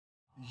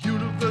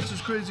universe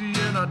is crazy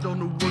and I don't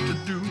know what to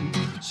do.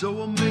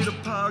 So I made a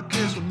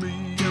podcast for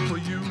me and for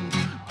you.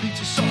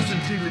 Pizza sauce and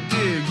diggly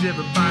digs,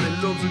 everybody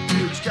loves the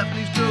digs.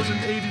 Japanese girls and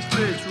 80s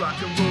flicks, rock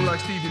and roll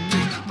like Stevie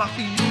Nicks.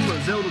 Mafia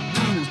humors, elder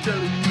rules,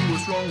 telling you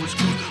what's wrong with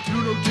school.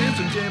 Bruno James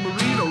and Dan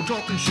Marino,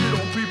 talking shit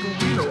on people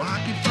we know.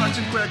 Hockey fights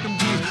and cracking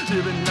beers,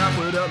 living life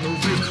without no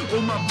fear.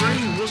 Oh, my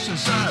brain, what's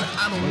inside?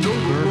 I don't know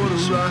what to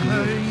write.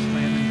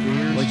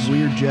 Like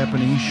weird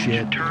Japanese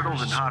shit.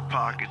 Turtles and Hot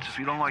Pockets. If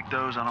you don't like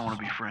those, I don't want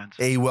to be friends.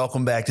 Hey,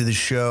 welcome back to the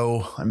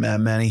show. I'm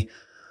Matt Manny.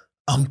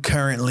 I'm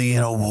currently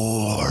in a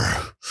war.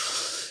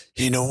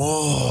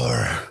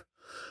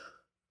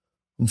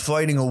 I'm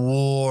fighting a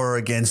war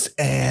against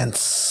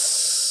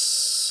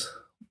ants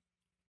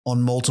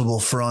on multiple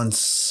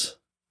fronts.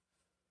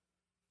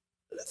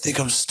 I think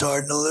I'm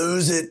starting to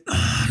lose it.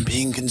 I'm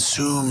being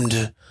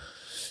consumed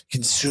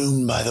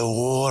by the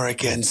war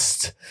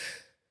against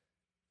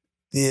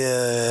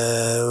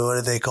the, what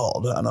are they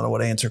called? I don't know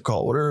what ants are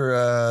called. What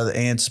are the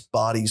ants'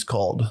 bodies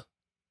called?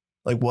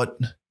 Like what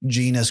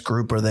genus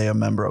group are they a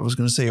member of? I was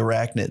going to say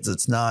arachnids.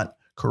 It's not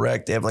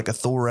correct. They have like a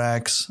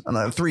thorax and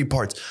I have 3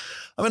 parts.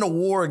 I'm in a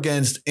war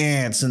against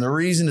ants, and the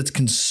reason it's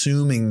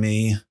consuming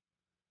me,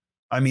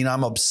 I mean,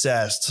 I'm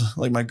obsessed.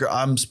 Like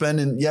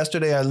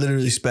yesterday I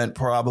literally spent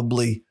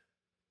probably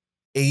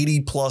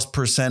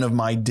 80+% of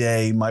my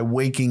day, my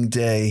waking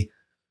day,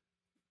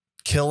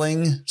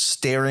 killing,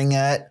 staring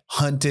at,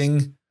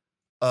 hunting,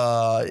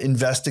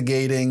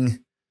 investigating,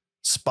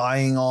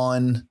 spying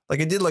on.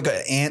 Like I did like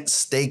an ant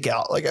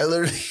stakeout. Like I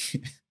literally,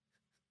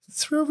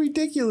 it's real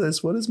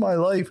ridiculous. What is my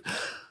life?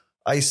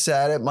 I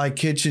sat at my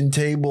kitchen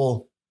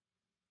table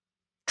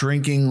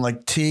drinking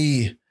like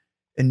tea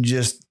and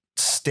just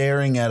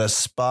staring at a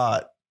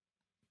spot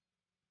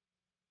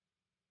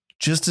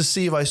just to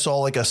see if I saw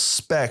like a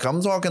speck.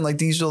 I'm talking like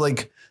these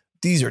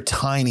are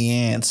tiny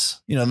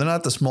ants. You know, they're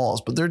not the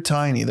smallest, but they're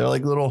tiny. They're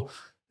like little,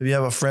 if you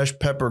have a fresh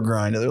pepper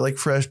grinder, they're like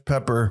fresh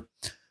pepper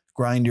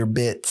grinder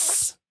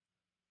bits.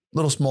 A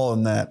little smaller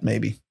than that,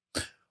 maybe.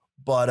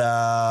 But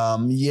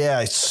yeah,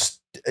 I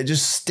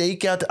just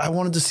stake out. I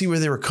wanted to see where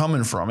they were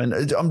coming from.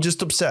 And I'm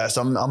just obsessed.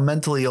 I'm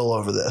mentally ill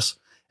over this.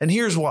 And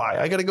here's why.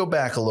 I got to go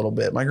back a little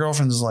bit. My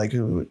girlfriend's like,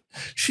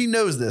 she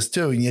knows this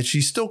too. And yet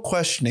she's still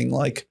questioning,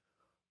 like,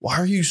 why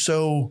are you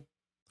so,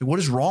 like, what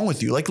is wrong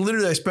with you? Like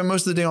literally I spent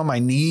most of the day on my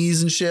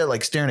knees and shit,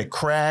 like staring at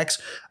cracks.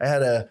 I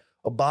had a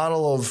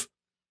bottle of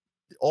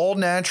all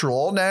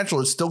natural.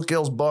 It still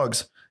kills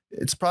bugs.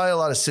 It's probably a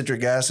lot of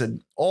citric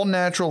acid, all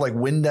natural, like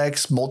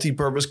Windex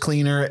multi-purpose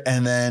cleaner,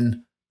 and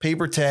then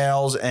paper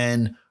towels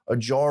and a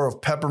jar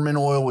of peppermint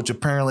oil, which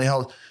apparently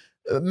helps.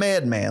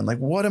 Madman. Like,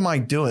 what am I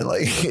doing?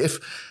 Like, if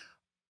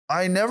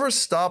I never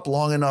stop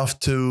long enough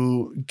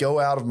to go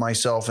out of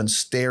myself and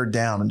stare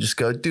down and just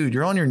go, dude,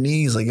 you're on your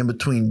knees, like in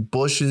between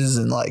bushes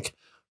and like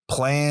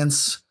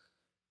plants.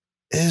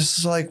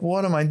 It's like,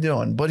 what am I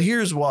doing? But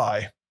here's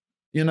why.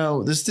 You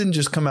know, this didn't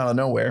just come out of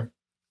nowhere.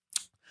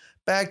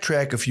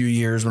 Backtrack a few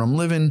years when I'm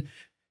living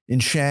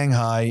in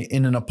Shanghai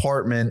in an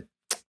apartment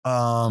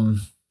by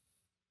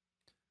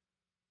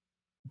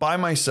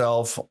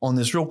myself on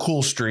this real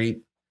cool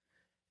street.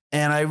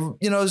 And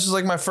this is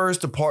like my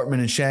first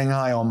apartment in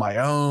Shanghai on my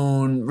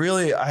own.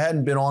 Really, I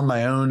hadn't been on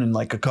my own in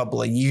like a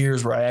couple of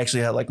years where I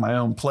actually had like my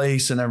own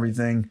place and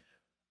everything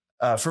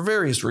for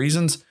various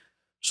reasons.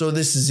 So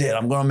this is it.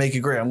 I'm going to make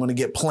it great. I'm going to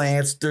get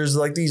plants. There's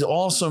this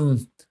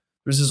awesome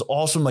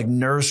like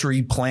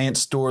nursery plant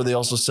store. They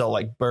also sell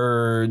like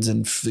birds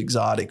and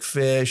exotic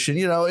fish and,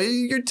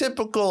 your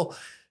typical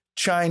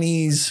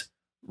Chinese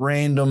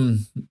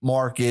random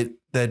market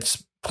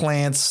that's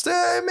plants.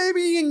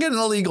 Maybe you can get an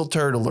illegal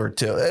turtle or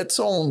two. That's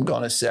all I'm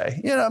going to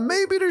say.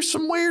 Maybe there's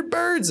some weird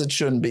birds that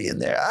shouldn't be in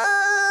there.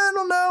 I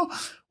don't know.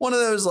 One of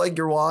those, like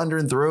you're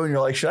wandering through and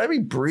you're like, should I be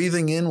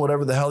breathing in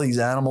whatever the hell these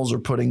animals are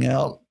putting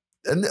out?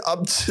 And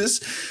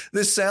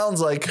this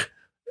sounds like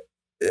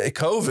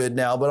COVID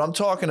now, but I'm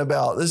talking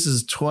about, this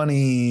is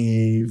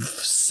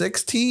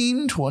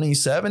 2016,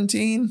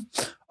 2017.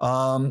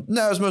 No,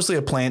 it's mostly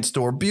a plant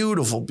store.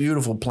 Beautiful,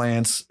 beautiful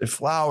plants,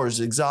 flowers,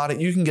 exotic.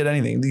 You can get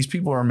anything. These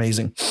people are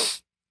amazing.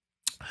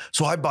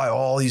 So I buy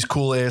all these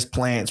cool ass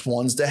plants,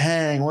 ones to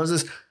hang, ones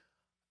this.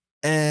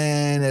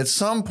 And at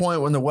some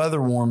point when the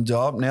weather warmed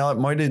up, now it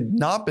might have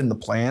not been the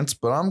plants,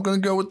 but I'm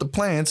going to go with the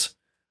plants.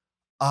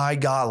 I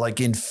got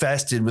like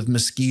infested with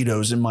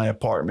mosquitoes in my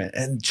apartment,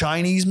 and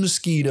Chinese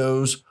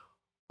mosquitoes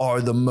are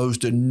the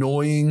most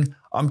annoying.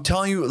 I'm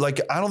telling you,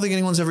 like, I don't think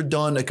anyone's ever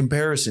done a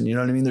comparison. You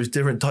know what I mean? There's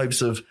different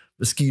types of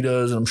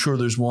mosquitoes, and I'm sure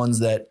there's ones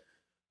that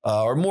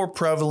are more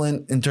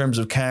prevalent in terms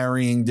of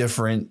carrying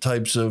different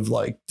types of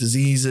like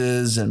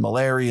diseases and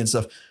malaria and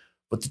stuff.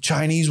 But the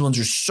Chinese ones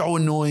are so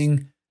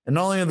annoying. And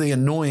not only are they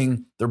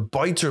annoying, their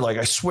bites are like,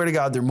 I swear to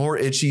God, they're more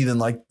itchy than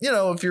like,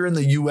 if you're in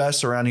the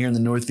US around here in the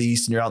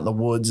Northeast and you're out in the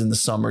woods in the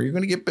summer, you're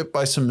going to get bit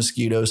by some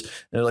mosquitoes.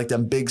 They're like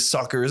them big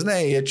suckers and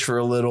they itch for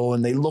a little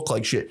and they look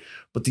like shit.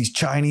 But these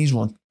Chinese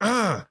ones,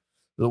 the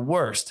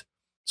worst.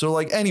 So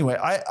like, anyway,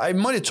 I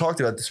might have talked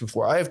about this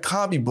before. I have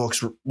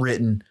copybooks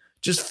written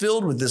just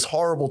filled with this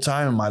horrible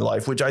time in my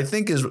life, which I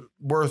think is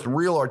worth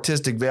real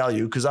artistic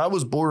value because I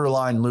was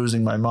borderline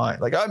losing my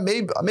mind. Like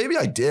maybe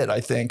I did, I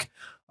think,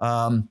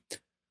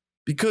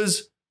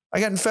 because I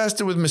got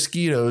infested with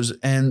mosquitoes,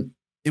 and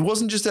it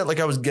wasn't just that like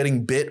I was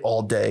getting bit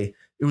all day.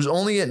 It was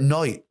only at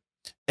night,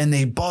 and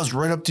they buzz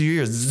right up to your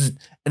ears,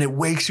 and it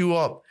wakes you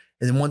up.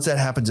 And then once that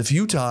happens a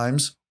few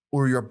times,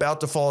 or you're about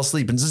to fall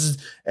asleep, and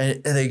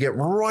they get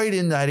right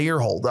in that ear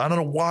hole. I don't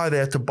know why they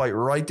have to bite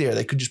right there.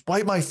 They could just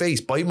bite my face,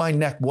 bite my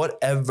neck,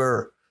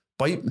 whatever.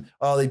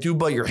 They do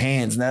bite your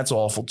hands, and that's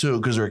awful too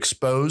because they're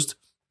exposed.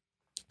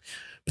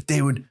 But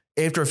they would,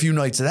 after a few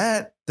nights of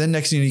that, then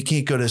next thing you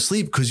can't go to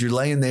sleep because you're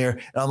laying there.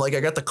 And I'm like, I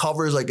got the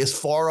covers like as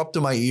far up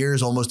to my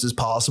ears almost as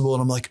possible.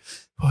 And I'm like,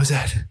 what was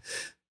that?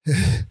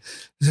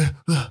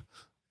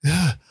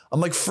 I'm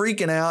like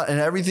freaking out, and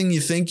everything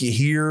you think you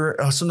hear,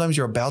 sometimes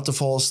you're about to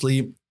fall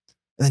asleep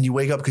and then you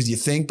wake up because you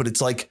think, but it's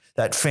like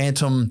that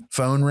phantom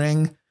phone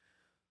ring.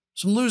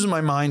 So I'm losing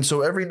my mind. So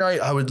every night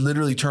I would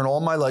literally turn all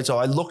my lights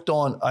off. I looked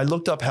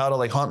up how to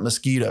like hunt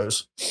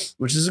mosquitoes,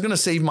 which is going to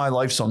save my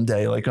life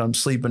someday. Like I'm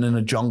sleeping in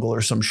a jungle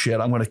or some shit.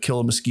 I'm going to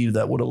kill a mosquito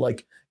that would have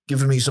like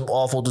given me some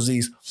awful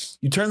disease.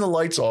 You turn the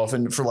lights off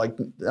and for like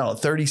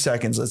 30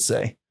 seconds, let's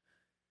say,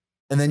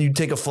 and then you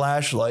take a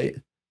flashlight.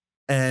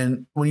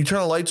 And when you turn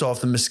the lights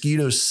off, the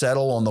mosquitoes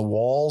settle on the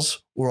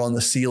walls or on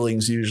the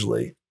ceilings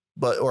usually,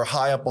 or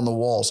high up on the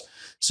walls.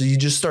 So you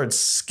just start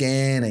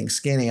scanning,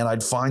 and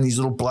I'd find these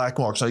little black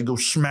marks. I'd go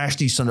smash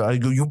these.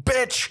 I'd go, you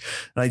bitch.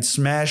 And I'd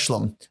smash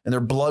them, and their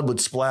blood would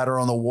splatter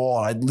on the wall.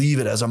 And I'd leave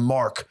it as a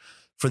mark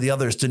for the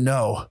others to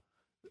know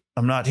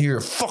I'm not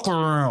here. Fuck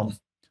around.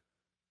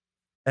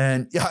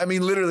 And yeah, I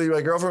mean, literally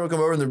my girlfriend would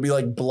come over and there'd be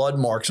like blood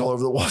marks all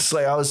over the walls.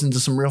 Like I was into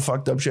some real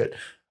fucked up shit.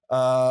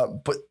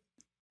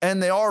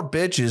 And they are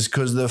bitches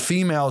because the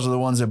females are the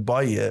ones that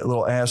bite you,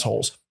 little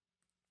assholes.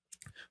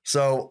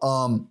 So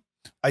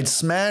I'd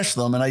smash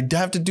them, and I'd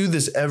have to do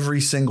this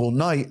every single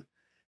night.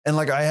 And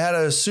like I had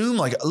to assume,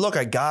 like, look,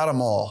 I got them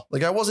all.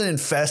 Like I wasn't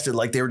infested,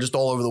 like they were just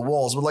all over the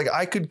walls, but like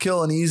I could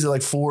kill an easy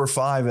like 4 or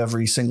 5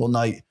 every single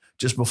night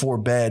just before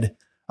bed.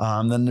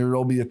 Then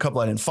there'll be a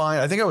couple I didn't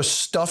find. I think I was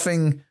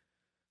stuffing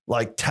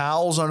like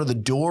towels under the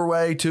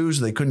doorway too,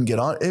 so they couldn't get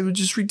on. It was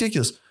just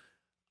ridiculous.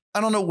 I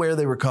don't know where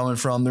they were coming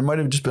from. There might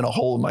have just been a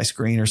hole in my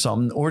screen or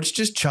something, or it's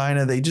just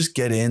China. They just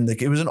get in.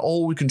 Like it was an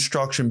old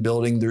construction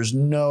building. There's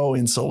no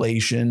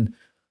insulation.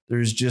 It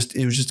was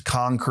just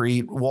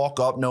concrete. Walk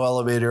up, no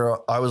elevator.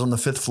 I was on the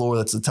 5th floor.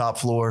 That's the top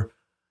floor.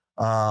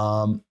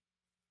 I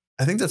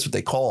think that's what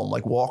they call them,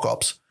 like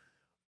walk-ups.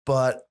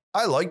 But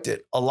I liked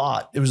it a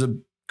lot. It was a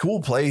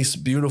cool place,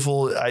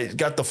 beautiful. I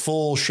got the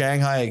full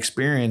Shanghai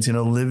experience,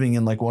 living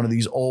in like one of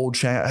these old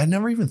Shanghai. I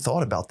never even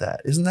thought about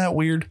that. Isn't that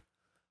weird?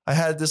 I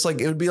had this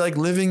like, it would be like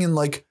living in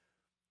like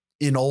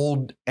an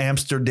old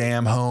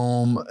Amsterdam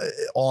home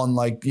on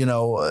like,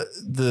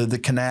 the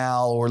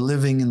canal, or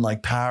living in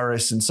like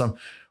Paris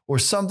or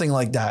something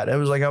like that. It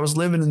was like I was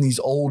living in these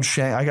old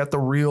Shanghai. I got the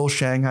real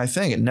Shanghai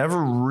thing. It never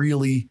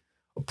really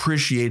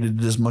appreciated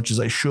it as much as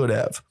I should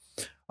have.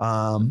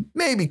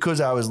 Maybe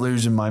because I was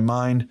losing my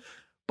mind.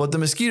 But the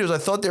mosquitoes, I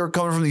thought they were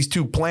coming from these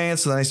 2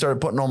 plants, and then I started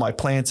putting all my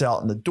plants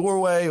out in the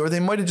doorway, or they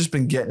might have just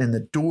been getting in the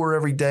door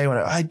every day.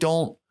 I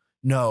don't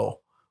know.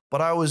 But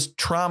I was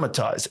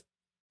traumatized.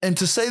 And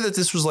to say that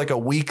this was like a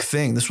week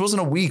thing, this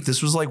wasn't a week.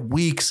 This was like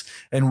weeks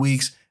and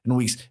weeks and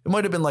weeks. It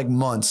might have been like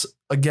months.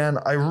 Again,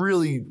 I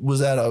really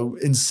was at an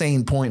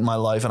insane point in my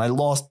life, and I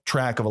lost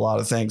track of a lot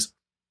of things.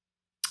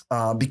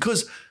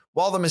 Because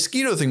while the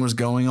mosquito thing was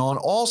going on,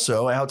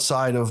 also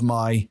outside of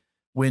my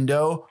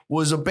window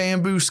was a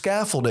bamboo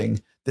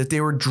scaffolding that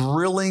they were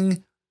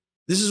drilling.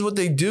 This is what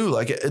they do.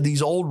 Like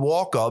these old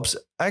walk-ups.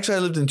 Actually, I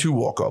lived in 2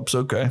 walk-ups.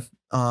 Okay.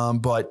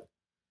 But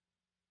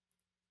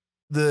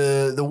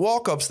the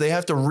walk-ups, they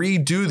have to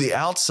redo the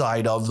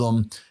outside of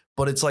them,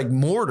 but it's like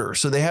mortar.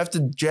 So they have to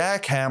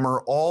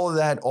jackhammer all of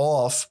that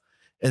off,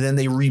 and then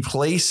they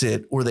replace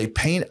it, or they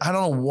paint. I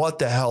don't know what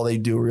the hell they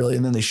do really.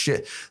 And then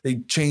they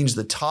change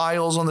the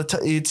tiles on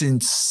it's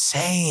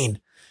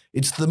insane.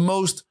 It's the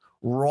most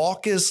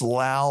raucous,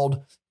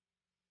 loud,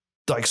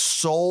 like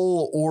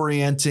soul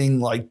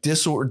orienting, like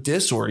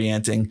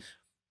disorienting.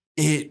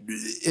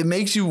 It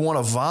makes you want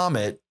to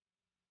vomit.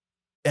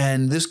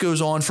 And this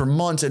goes on for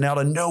months, and out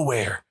of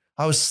nowhere,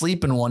 I was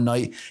sleeping one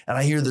night and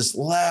I hear this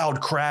loud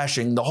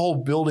crashing. The whole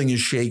building is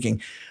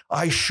shaking.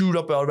 I shoot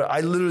up out of it. I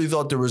literally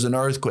thought there was an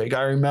earthquake.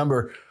 I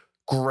remember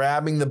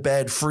grabbing the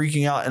bed,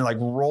 freaking out, and like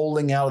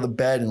rolling out of the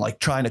bed and like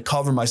trying to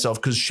cover myself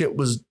because shit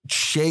was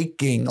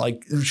shaking,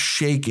 like it was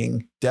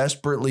shaking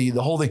desperately,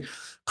 the whole thing.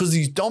 Because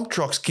these dump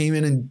trucks came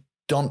in and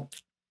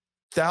dumped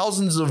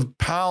thousands of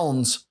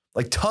pounds,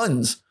 like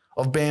tons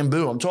of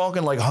bamboo. I'm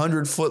talking like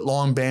 100-foot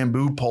long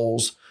bamboo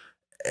poles.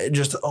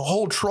 Just a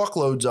whole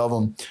truckloads of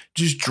them,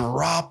 just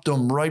dropped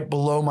them right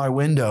below my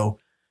window.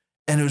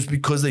 And it was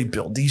because they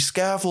built these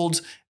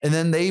scaffolds and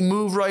then they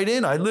move right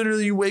in. I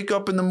literally wake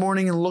up in the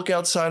morning and look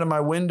outside of my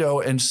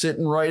window, and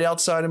sitting right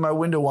outside of my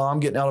window while I'm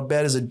getting out of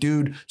bed is a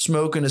dude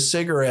smoking a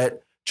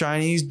cigarette,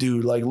 Chinese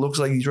dude, like looks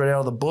like he's right out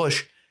of the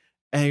bush.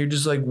 And you're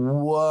just like,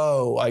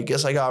 whoa, I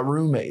guess I got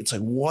roommates.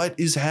 Like, what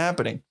is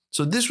happening?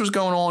 So this was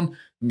going on.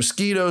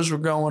 Mosquitoes were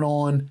going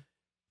on.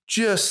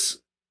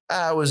 Just,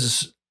 I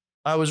was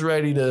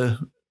ready to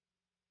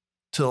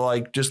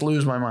like just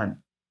lose my mind.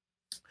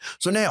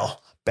 So now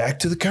back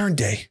to the current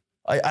day.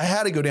 I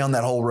had to go down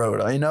that whole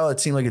road. I know it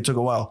seemed like it took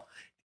a while.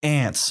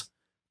 Ants.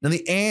 Now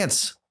the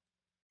ants,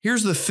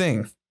 here's the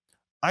thing.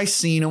 I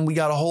seen them. We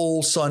got a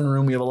whole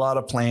sunroom. We have a lot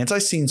of plants. I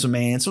seen some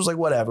ants. It was like,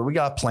 whatever. We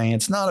got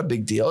plants. Not a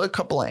big deal. A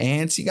couple of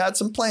ants. You got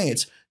some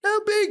plants. No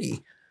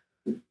biggie.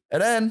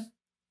 And then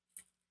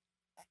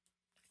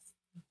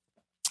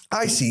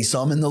I see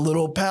some in the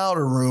little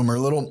powder room or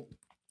little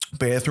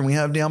bathroom we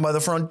have down by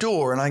the front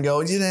door. And I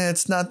go,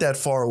 it's not that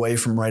far away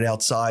from right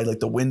outside, like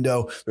the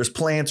window. There's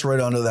plants right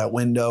under that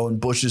window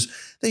and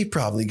bushes. They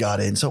probably got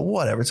in. So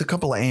whatever. It's a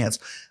couple of ants.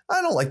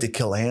 I don't like to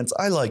kill ants.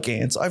 I like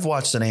ants. I've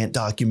watched an ant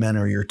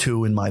documentary or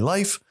two in my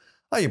life.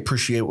 I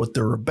appreciate what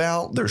they're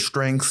about, their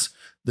strengths,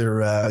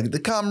 their the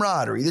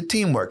camaraderie, the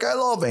teamwork. I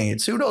love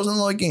ants. Who doesn't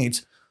like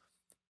ants?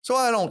 So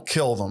I don't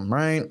kill them,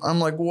 right? I'm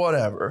like,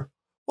 whatever.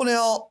 Well,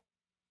 now,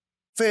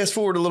 fast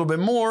forward a little bit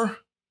more.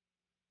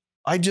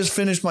 I just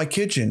finished my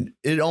kitchen.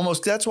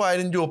 That's why I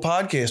didn't do a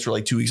podcast for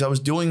like 2 weeks. I was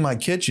doing my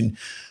kitchen,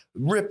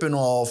 ripping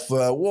off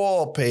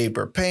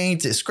wallpaper,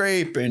 paint it,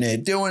 scraping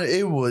it, doing it.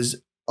 It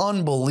was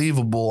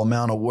unbelievable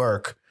amount of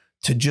work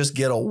to just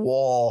get a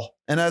wall.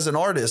 And as an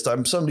artist,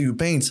 I'm somebody who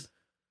paints,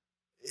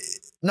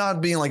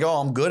 not being like, oh,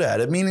 I'm good at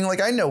it, meaning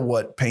like I know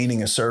what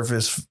painting a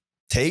surface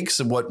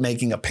takes and what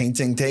making a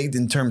painting takes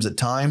in terms of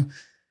time.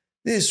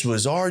 This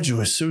was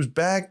arduous. It was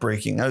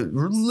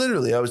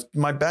backbreaking.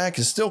 My back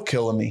is still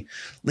killing me.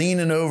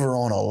 Leaning over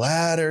on a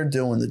ladder,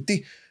 doing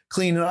the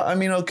cleaning up. I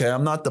mean, okay,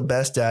 I'm not the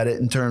best at it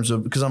in terms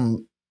of, because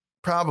I'm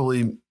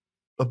probably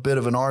a bit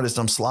of an artist.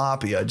 I'm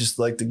sloppy. I just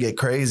like to get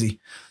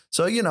crazy.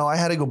 So, I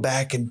had to go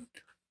back and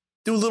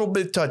do a little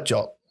bit of touch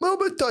up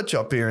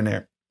here and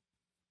there.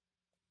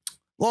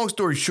 Long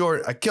story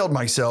short, I killed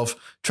myself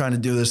trying to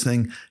do this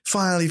thing.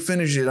 Finally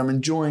finished it. I'm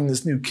enjoying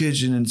this new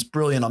kitchen and it's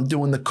brilliant. I'm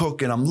doing the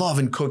cooking. I'm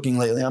loving cooking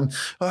lately.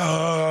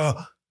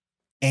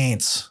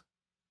 Ants.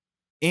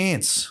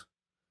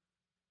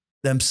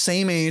 Them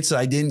same ants that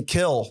I didn't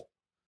kill.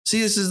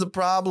 See, this is the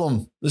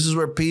problem. This is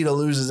where PETA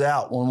loses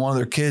out when one of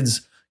their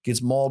kids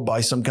gets mauled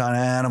by some kind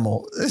of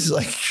animal. This is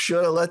like,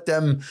 should have let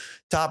them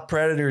top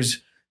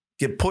predators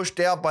get pushed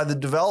out by the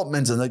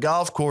developments and the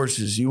golf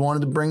courses. You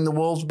wanted to bring the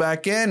wolves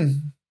back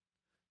in.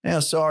 Yeah,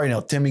 sorry.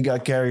 Now Timmy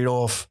got carried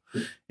off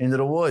into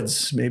the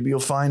woods. Maybe you'll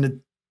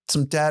find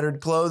some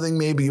tattered clothing.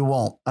 Maybe you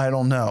won't. I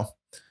don't know.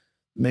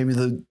 Maybe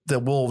the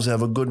wolves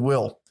have a good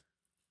will.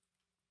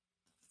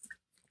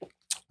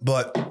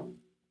 But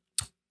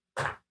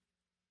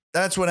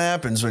that's what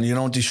happens when you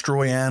don't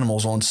destroy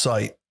animals on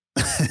sight.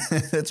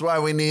 That's why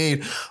we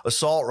need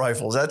assault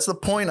rifles. That's the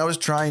point I was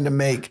trying to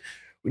make.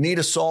 We need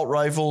assault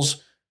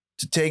rifles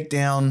to take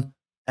down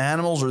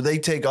animals, or they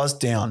take us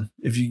down.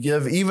 If you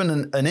give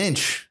even an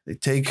inch, they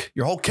take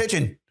your whole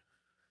kitchen.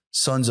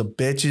 Sons of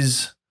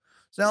bitches.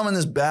 So now I'm in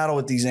this battle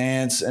with these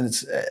ants, and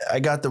I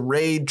got the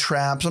raid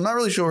traps. I'm not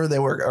really sure where they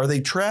work. Are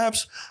they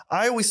traps?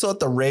 I always thought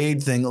the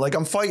raid thing, like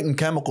I'm fighting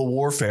chemical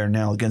warfare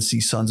now against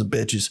these sons of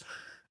bitches.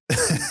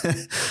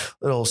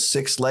 Little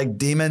six-legged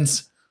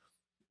demons.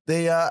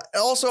 They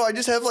also, I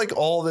just have like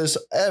all this.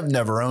 I've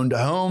never owned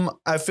a home.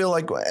 I feel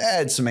like I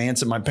had some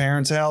ants at my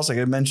parents' house. Like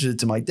I mentioned it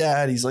to my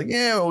dad. He's like,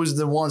 yeah, it was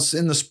the once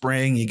in the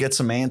spring. You get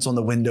some ants on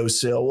the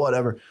windowsill,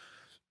 whatever.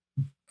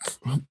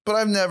 But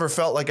I've never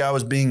felt like I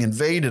was being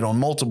invaded on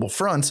multiple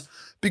fronts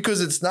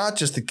because it's not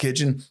just the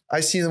kitchen.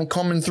 I see them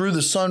coming through the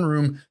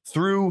sunroom,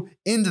 through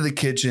into the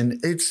kitchen.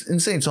 It's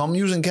insane. So I'm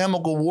using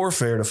chemical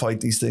warfare to fight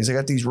these things. I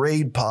got these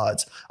raid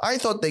pods. I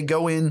thought they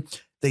go in.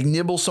 They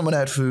nibble some of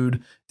that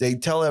food. They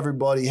tell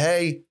everybody,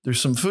 hey, there's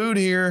some food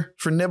here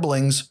for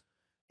nibblings.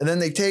 And then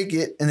they take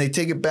it and they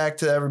take it back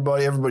to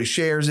everybody. Everybody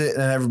shares it and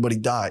then everybody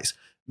dies.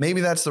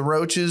 Maybe that's the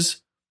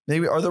roaches.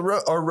 Maybe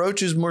are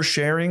roaches more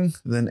sharing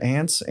than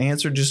ants?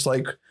 Ants are just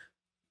like,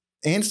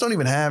 ants don't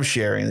even have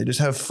sharing. They just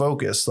have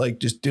focus. Like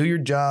just do your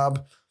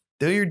job,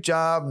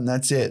 and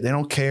that's it. They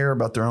don't care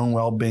about their own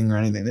well-being or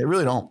anything. They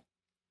really don't.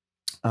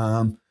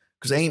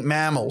 Because they ain't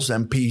mammals,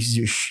 them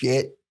pieces of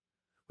shit.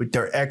 With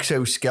their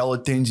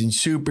exoskeletons and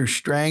super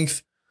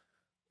strength.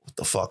 What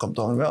the fuck I'm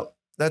talking about?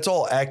 That's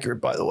all accurate,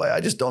 by the way.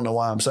 I just don't know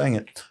why I'm saying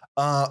it.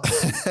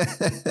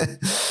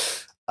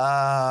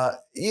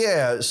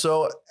 Yeah.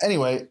 So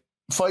anyway,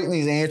 fighting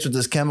these ants with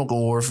this chemical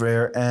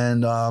warfare.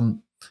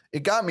 And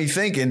it got me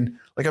thinking,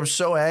 like, I'm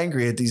so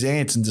angry at these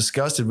ants and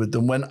disgusted with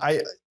them when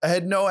I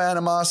had no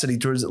animosity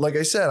towards it. Like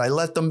I said, I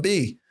let them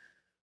be.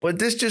 But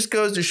this just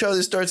goes to show,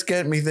 this starts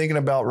getting me thinking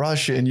about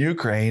Russia and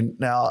Ukraine.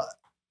 Now,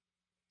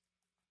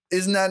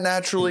 isn't that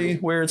naturally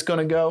where it's going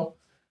to go?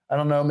 I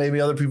don't know.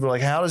 Maybe other people are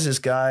like, how does this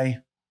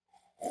guy?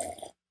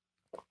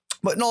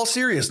 But in all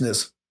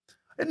seriousness,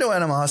 I had no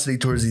animosity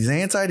towards these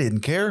ants. I didn't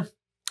care.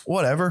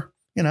 Whatever,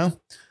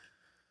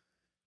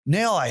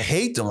 Now I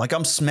hate them. Like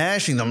I'm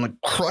smashing them,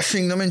 like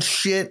crushing them and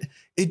shit.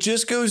 It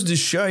just goes to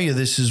show you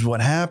this is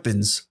what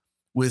happens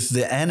with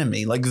the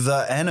enemy. Like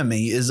the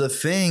enemy is a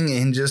thing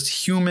in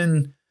just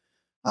human.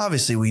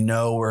 Obviously, we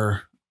know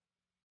we're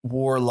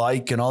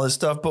warlike and all this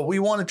stuff, but we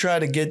want to try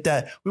to get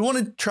that. We want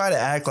to try to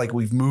act like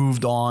we've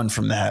moved on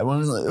from that.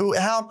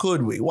 How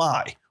could we?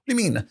 Why? What do you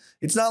mean?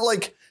 It's not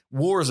like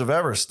wars have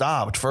ever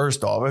stopped.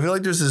 First off, I feel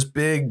like there's this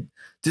big,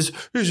 this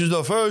is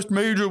the first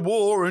major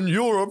war in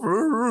Europe.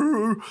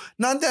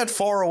 Not that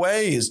far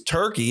away is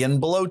Turkey, and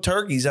below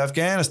Turkey's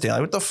Afghanistan.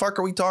 Like, what the fuck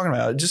are we talking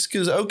about? Just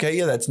because, okay,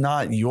 yeah, that's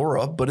not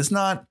Europe, but it's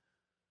not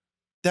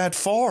that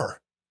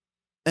far.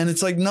 And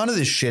it's like none of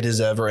this shit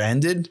has ever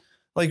ended.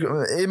 Like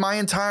in my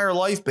entire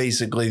life,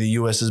 basically, the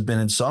U.S. has been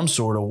in some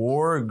sort of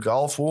war,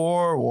 Gulf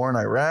War, war in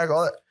Iraq,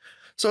 all that.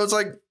 So it's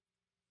like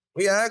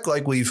we act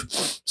like we've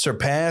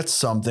surpassed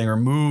something or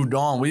moved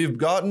on. We've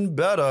gotten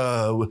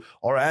better.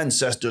 Our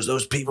ancestors,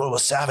 those people were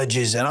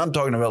savages. And I'm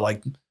talking about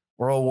like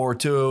World War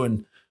II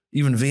and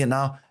even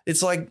Vietnam.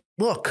 It's like,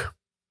 look,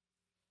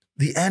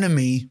 the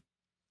enemy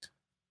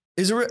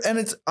is, and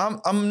it's,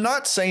 I'm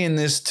not saying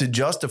this to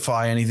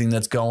justify anything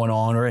that's going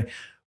on,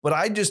 but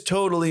I just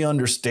totally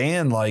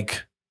understand,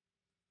 like,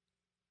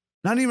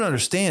 not even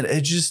understand.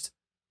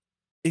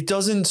 It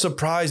doesn't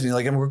surprise me.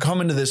 Like, and we're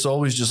coming to this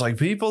always just like,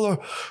 we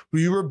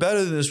were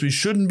better than this. We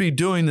shouldn't be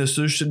doing this.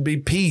 There should be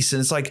peace.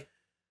 And it's like,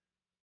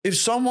 if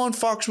someone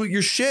fucks with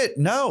your shit,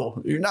 no,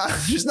 you're not,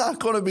 there's not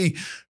going to be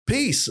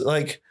peace.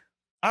 Like,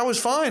 I was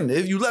fine.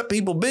 If you let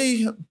people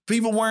be,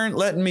 people weren't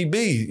letting me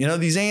be. You know,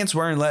 these ants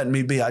weren't letting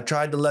me be. I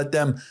tried to let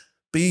them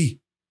be.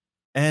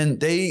 And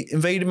they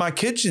invaded my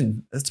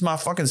kitchen. That's my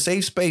fucking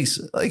safe space.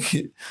 Like,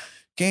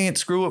 can't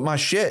screw with my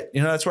shit.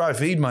 You know, that's where I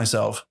feed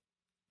myself.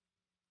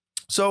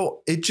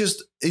 So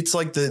it's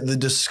like the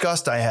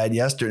disgust I had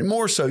yesterday,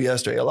 more so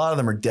yesterday. A lot of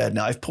them are dead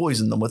now. I've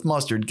poisoned them with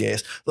mustard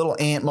gas, little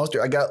ant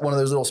mustard. I got one of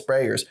those little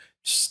sprayers.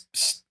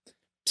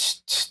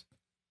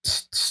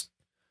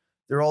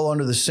 They're all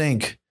under the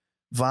sink,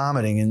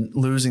 vomiting and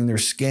losing their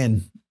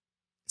skin.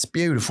 It's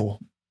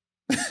beautiful.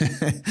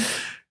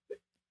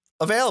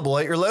 Available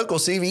at your local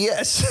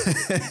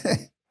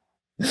CVS.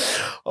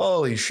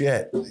 Holy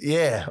shit.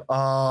 Yeah.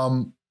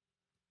 For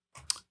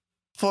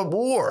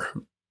war.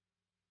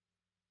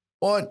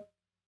 What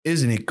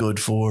isn't it good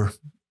for?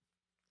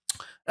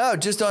 No,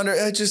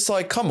 just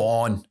like, come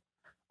on.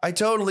 I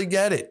totally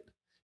get it.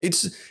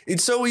 It's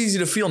so easy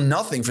to feel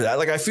nothing for that.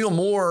 Like I feel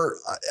more,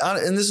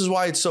 and this is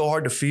why it's so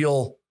hard to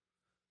feel,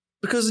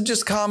 because of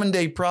just common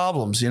day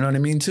problems. You know what I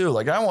mean, too?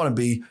 Like I want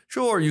to be,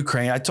 sure,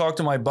 Ukraine. I talked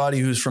to my buddy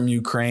who's from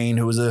Ukraine,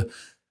 who was a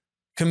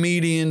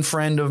comedian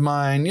friend of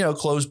mine, you know,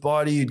 close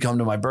buddy. He'd come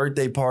to my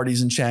birthday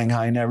parties in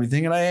Shanghai and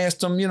everything. And I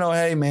asked him, you know,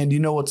 hey, man, do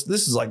you know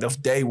this is like the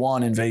day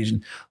one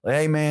invasion. Like,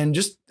 hey, man,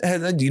 do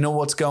you know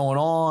what's going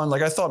on?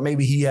 Like I thought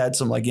maybe he had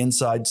some like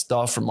inside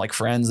stuff from like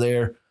friends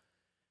there.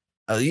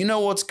 You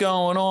know what's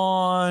going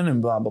on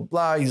and blah, blah,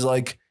 blah. He's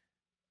like,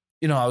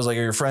 you know, I was like,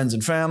 are your friends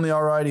and family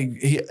all right?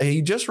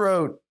 He just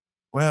wrote,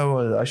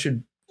 well, I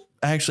should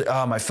actually,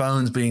 my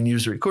phone's being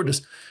used to record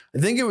this. I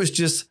think it was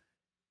just,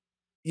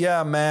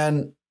 yeah,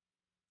 man,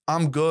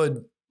 I'm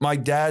good. My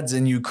dad's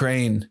in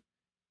Ukraine.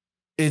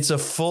 It's a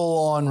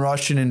full-on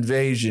Russian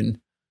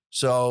invasion.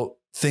 So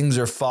things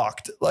are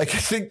fucked. Like, I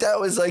think that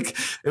was like,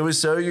 it was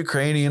so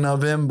Ukrainian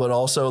of him, but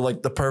also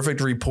like the perfect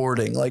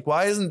reporting. Like,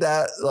 why isn't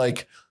that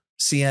like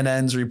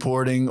CNN's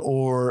reporting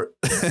or,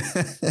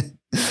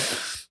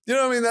 you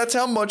know what I mean? That's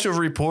how much of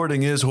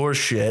reporting is horse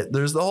shit.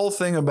 There's the whole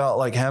thing about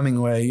like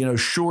Hemingway, you know,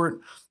 short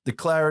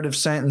declarative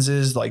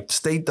sentences, like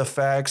state the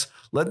facts,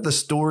 let the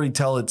story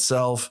tell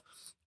itself,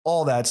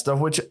 all that stuff,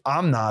 which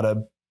I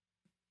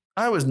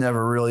was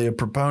never really a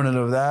proponent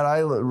of that.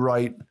 I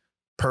write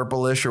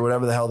purplish or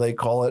whatever the hell they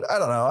call it. I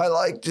don't know. I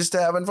like just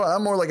having fun.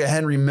 I'm more like a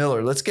Henry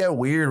Miller. Let's get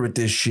weird with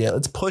this shit.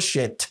 Let's push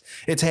it.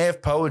 It's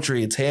half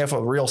poetry. It's half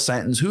a real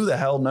sentence. Who the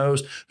hell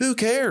knows? Who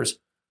cares?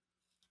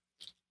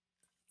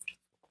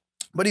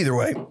 But either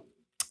way, it'd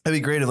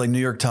be great if like New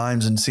York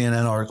Times and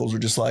CNN articles were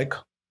just like,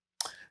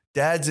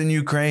 dad's in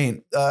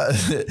Ukraine,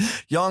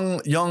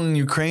 young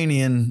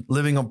Ukrainian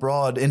living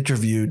abroad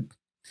interviewed.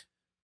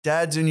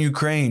 Dad's in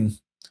Ukraine,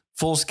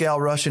 full-scale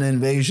Russian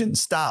invasion.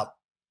 Stop.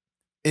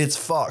 It's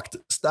fucked.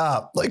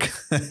 Stop. Like,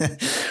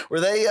 were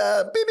they,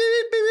 beep,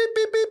 beep, beep, beep,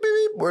 beep, beep,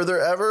 beep. Were there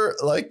ever,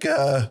 like,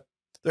 there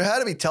had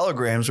to be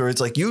telegrams where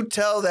it's like, you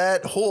tell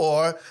that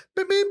whore,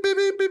 beep, beep, beep,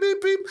 beep, beep,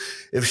 beep, beep.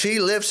 If she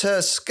lifts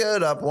her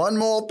skirt up one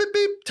more beep,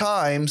 beep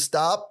time,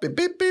 stop, beep,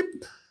 beep, beep,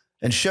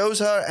 and shows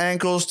her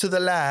ankles to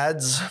the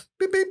lads,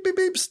 beep, beep, beep,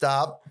 beep,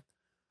 stop.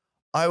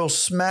 I will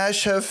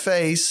smash her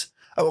face.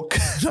 I will,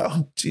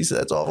 oh, Jesus,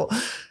 that's awful.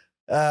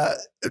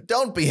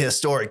 Don't be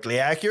historically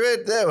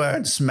accurate. They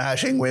weren't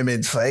smashing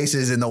women's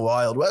faces in the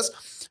Wild West.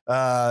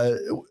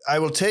 I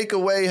will take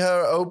away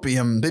her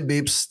opium. Beep,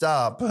 beep,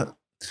 stop.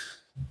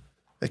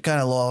 It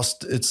kind of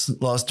lost its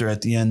luster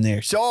at the end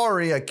there.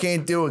 Sorry, I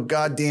can't do a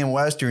goddamn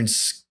Western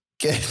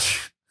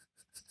sketch.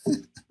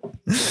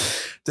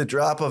 The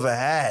drop of a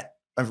hat.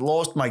 I've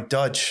lost my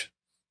touch.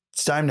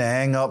 It's time to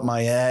hang up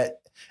my hat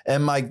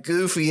and my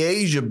goofy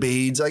Asia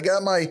beads. I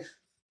got my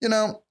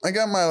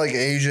like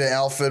Asia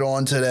outfit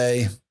on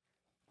today.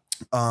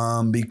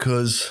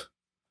 because,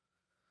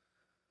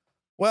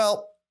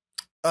 well,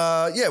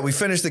 yeah, we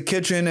finished the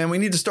kitchen and we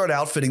need to start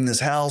outfitting this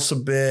house a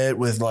bit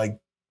with like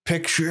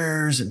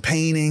pictures and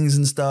paintings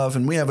and stuff.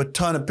 And we have a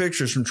ton of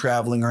pictures from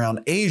traveling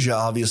around Asia,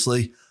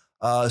 obviously.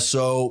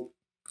 So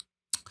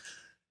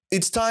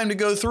it's time to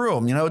go through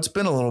them. You know, it's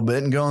been a little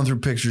bit and going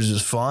through pictures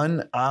is fun.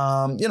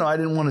 You know, I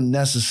didn't want to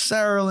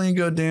necessarily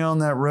go down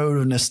that road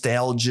of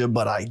nostalgia,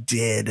 but I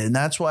did. And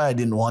that's why I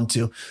didn't want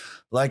to.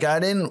 Like, I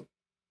didn't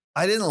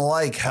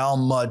like how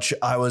much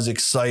I was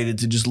excited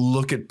to just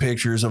look at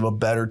pictures of a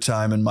better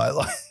time in my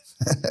life.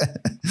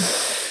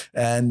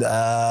 And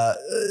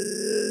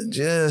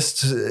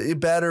just a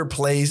better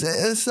place.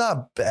 It's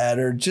not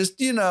better. Just,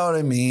 you know what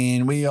I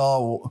mean? We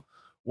all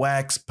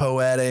wax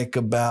poetic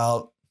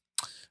about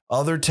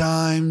other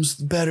times,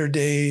 better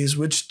days,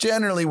 which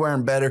generally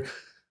weren't better.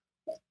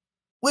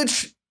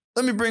 Which,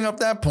 let me bring up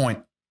that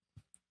point.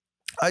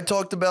 I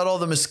talked about all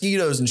the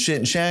mosquitoes and shit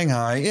in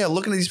Shanghai. Yeah,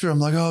 looking at these people, I'm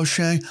like, oh,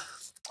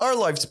 our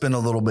life's been a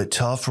little bit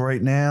tough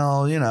right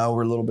now. You know,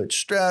 we're a little bit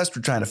stressed.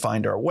 We're trying to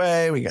find our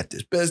way. We got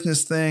this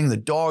business thing. The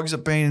dog's a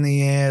pain in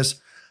the ass.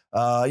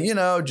 You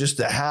know, just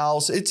the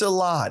house. It's a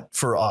lot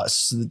for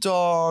us. The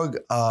dog,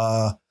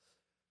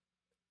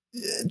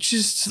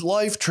 just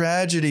life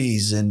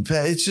tragedies, and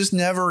it's just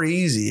never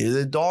easy.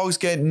 The dogs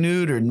get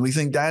neutered and we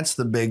think that's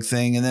the big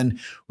thing. And then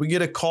we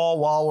get a call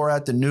while we're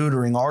at the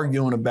neutering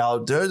arguing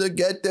about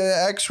get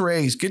the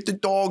x-rays, get the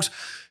dog's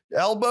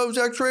elbows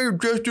x-ray or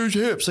just his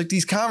hips. Like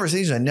these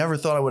conversations I never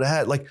thought I would have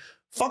had. Like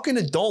fucking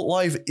adult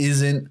life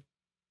isn't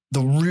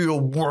the real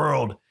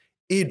world.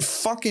 It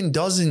fucking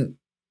doesn't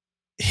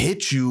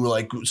hit you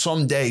like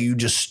someday you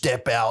just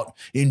step out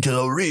into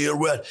the real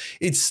world.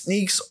 It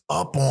sneaks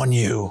up on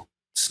you.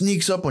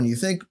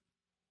 Think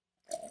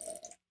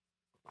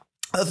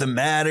nothing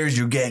matters.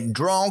 You're getting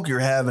drunk. You're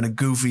having a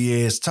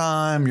goofy ass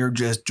time. You're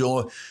just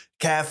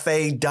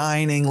cafe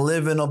dining,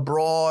 living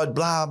abroad,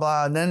 blah,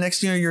 blah. And then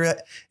next thing you're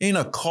in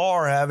a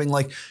car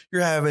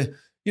you're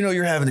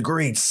having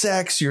great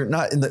sex. You're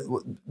not in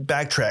the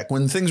backtrack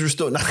when things were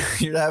still not,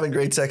 you're having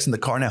great sex in the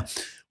car now.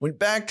 When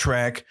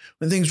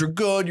things were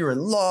good, you're in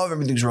love,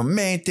 everything's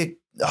romantic.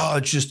 Oh,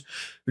 it's just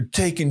you're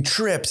taking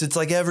trips. It's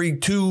like every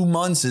 2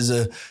 months is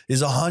a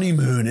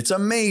honeymoon. It's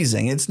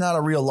amazing. It's not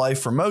a real life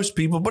for most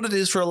people, but it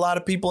is for a lot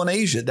of people in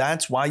Asia.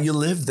 That's why you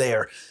live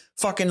there.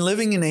 Fucking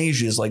living in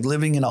Asia is like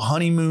living in a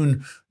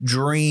honeymoon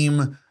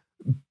dream,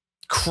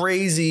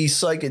 crazy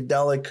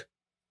psychedelic,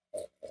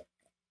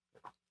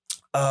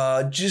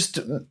 just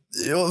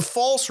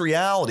false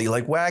reality,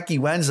 like Wacky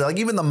Wednesday. Like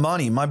even the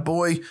money, my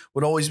boy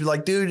would always be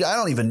like, dude, I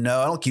don't even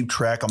know. I don't keep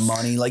track of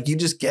money. Like you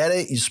just get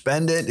it, you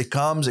spend it, it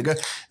comes, it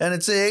goes. And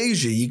it's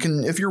Asia. You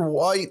can, if you're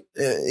white,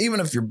 even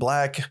if you're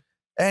black,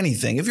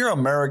 anything, if you're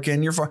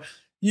American,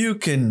 you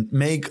can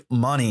make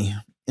money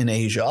in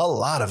Asia, a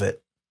lot of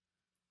it.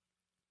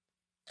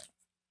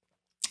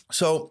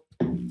 So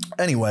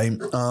anyway,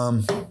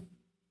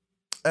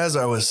 as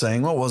I was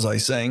saying, what was I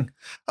saying?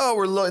 Oh,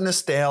 we're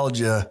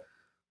nostalgia.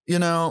 You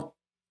know,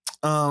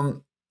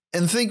 and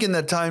thinking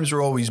that times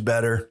were always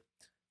better.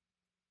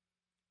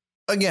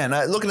 Again,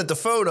 looking at the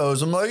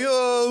photos, I'm like,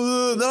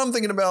 oh, then I'm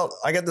thinking about,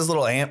 I got this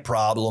little ant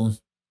problem.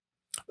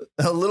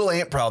 A little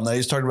ant problem that I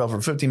just talked about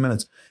for 15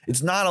 minutes.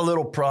 It's not a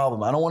little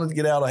problem. I don't want it to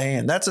get out of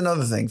hand. That's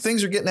another thing.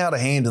 Things are getting out of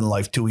hand in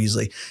life too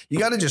easily. You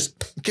got to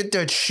just get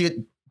that shit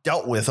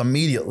dealt with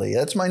immediately.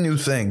 That's my new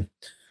thing.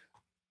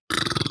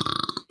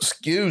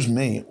 Excuse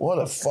me. What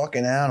a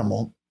fucking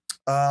animal.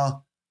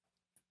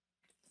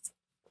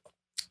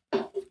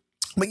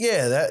 But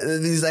yeah,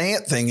 this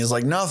ant thing is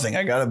like nothing.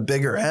 I got a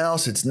bigger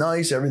house. It's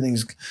nice.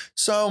 Everything's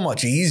so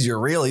much easier,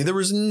 really. There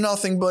was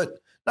not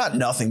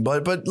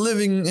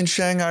living in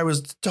Shanghai was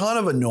a ton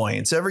of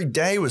annoyance. Every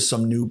day was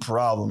some new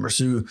problem or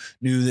some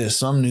new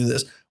this.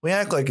 We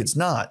act like it's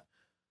not.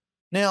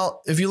 Now,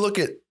 if you look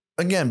at,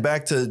 again,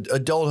 back to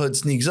adulthood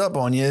sneaks up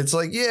on you, it's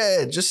like, yeah,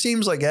 it just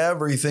seems like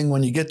everything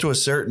when you get to a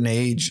certain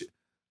age.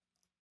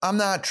 I'm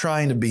not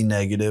trying to be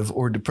negative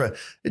or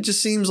depressed. It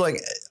just seems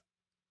like,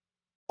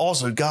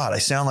 also, God, I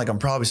sound like I'm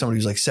probably somebody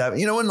who's like 7.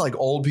 You know, when like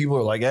old people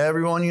are like,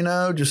 everyone, you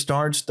know, just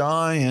starts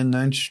dying, and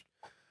then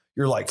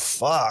you're like,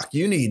 fuck,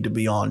 you need to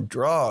be on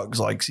drugs.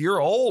 Like, you're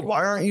old.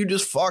 Why aren't you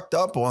just fucked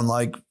up on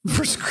like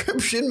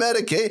prescription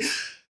medication?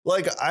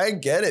 Like, I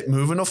get it.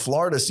 Moving to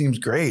Florida seems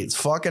great. It's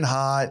fucking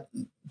hot.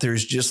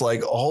 There's just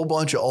like a whole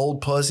bunch of old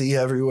pussy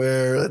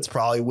everywhere. That's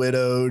probably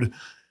widowed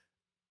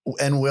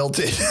and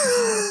wilted.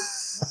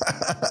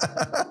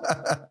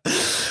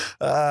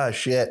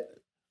 Shit.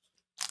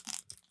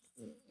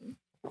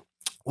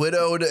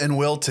 Widowed and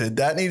wilted.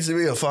 That needs to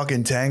be a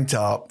fucking tank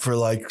top for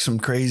like some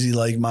crazy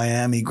like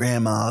Miami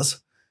grandmas.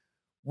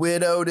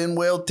 Widowed and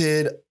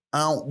wilted. I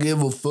don't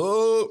give a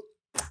fuck.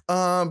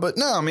 But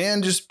no,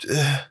 man, just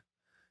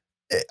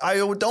I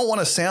don't want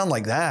to sound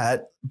like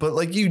that, but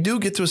like you do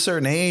get to a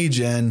certain age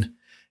and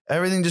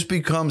everything just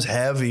becomes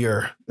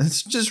heavier.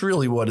 It's just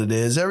really what it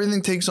is.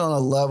 Everything takes on a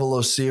level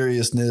of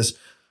seriousness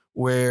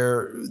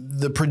where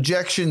the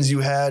projections you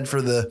had for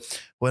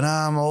when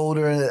I'm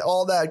older and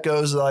all that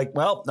goes like,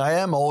 well, I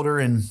am older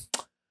and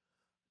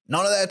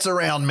None of that's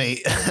around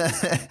me.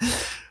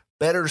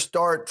 Better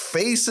start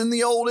facing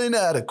the old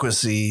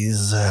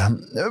inadequacies.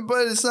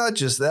 But it's not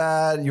just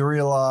that. You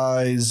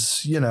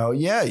realize, you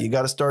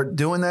got to start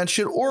doing that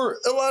shit, or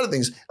a lot of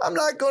things. I'm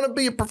not going to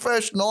be a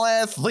professional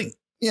athlete,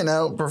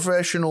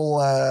 professional,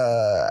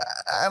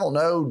 I don't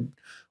know,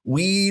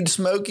 weed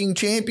smoking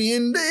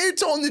champion.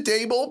 It's on the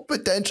table,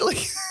 potentially.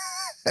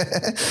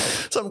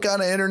 Some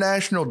kind of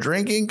international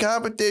drinking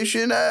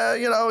competition.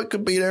 It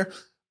could be there.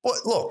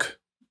 But look,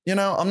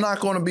 I'm not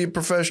going to be a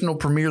professional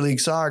Premier League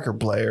soccer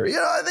player.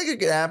 I think it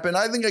could happen.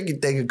 I think I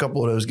could take a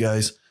couple of those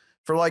guys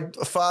for like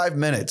 5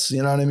 minutes.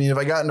 You know what I mean? If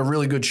I got into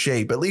really good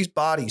shape, at least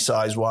body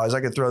size wise,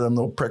 I could throw them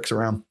little pricks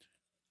around.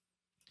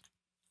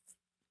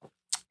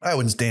 I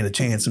wouldn't stand a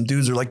chance. Some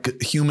dudes are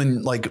like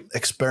human, like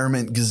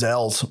experiment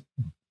gazelles.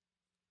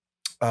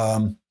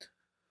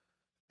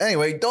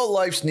 Anyway, adult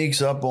life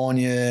sneaks up on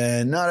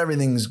you. Not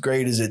everything's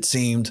great as it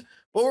seemed.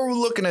 But we're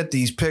looking at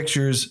these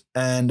pictures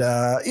and,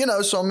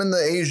 so I'm in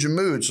the Asian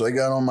mood. So I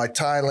got on my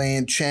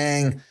Thailand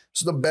Chang.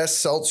 It's the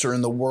best seltzer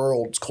in the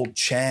world. It's called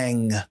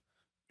Chang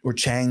or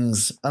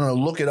Chang's. I don't know.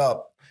 Look it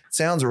up. It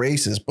sounds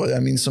racist, but I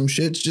mean, some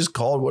shit's just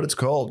called what it's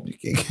called.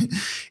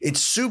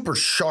 It's super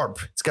sharp.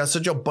 It's got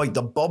such a bite.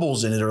 The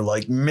bubbles in it are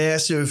like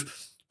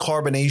massive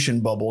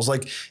carbonation bubbles.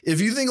 Like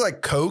if you think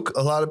like Coke,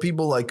 a lot of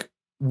people like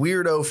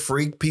weirdo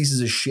freak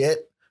pieces of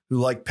shit who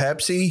like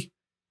Pepsi.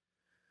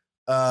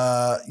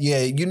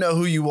 You know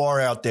who you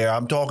are out there.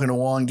 I'm talking to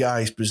one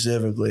guy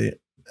specifically.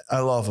 I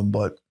love him,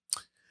 but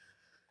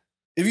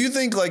if you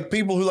think like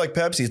people who like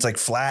Pepsi, it's like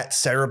flat,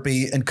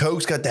 syrupy, and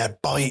Coke's got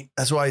that bite.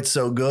 That's why it's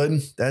so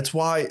good. That's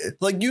why,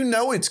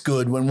 it's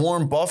good when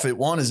Warren Buffett,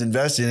 one, is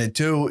invested in it,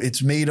 two,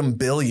 it's made him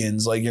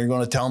billions. Like, you're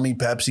going to tell me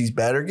Pepsi's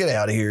better? Get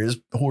out of here. It's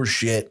horse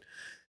shit.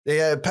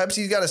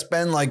 Pepsi's got to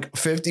spend like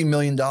 $50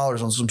 million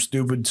on some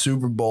stupid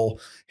Super Bowl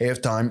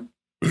halftime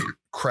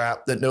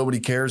crap that nobody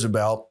cares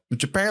about,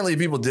 which apparently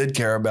people did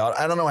care about.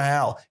 I don't know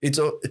how. It's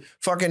a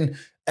fucking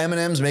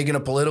Eminem's making a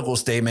political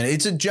statement.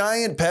 It's a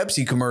giant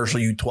Pepsi commercial,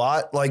 you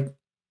twat. Like,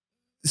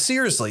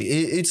 seriously,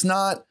 it's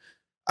not.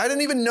 I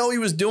didn't even know he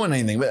was doing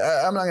anything, but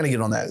I'm not going to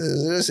get on that.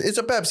 It's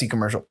a Pepsi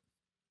commercial.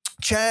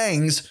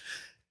 Chang's,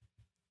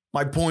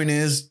 my point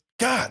is,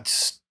 God,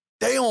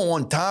 stay on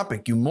one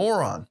topic, you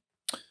moron.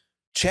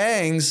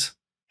 Chang's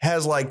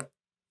has like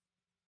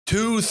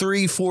 2,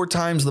 3, 4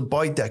 times the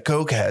bite that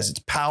Coke has.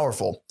 It's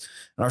powerful.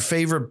 And our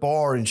favorite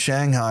bar in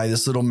Shanghai,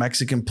 this little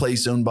Mexican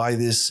place owned by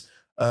this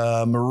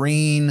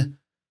ex-Marine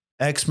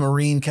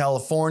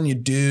California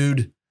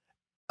dude.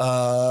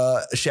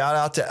 Shout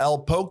out to El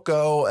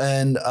Poco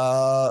and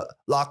La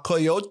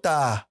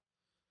Coyota.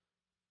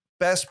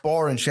 Best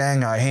bar in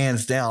Shanghai,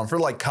 hands down, for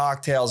like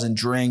cocktails and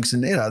drinks.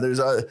 And,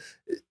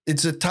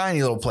 it's a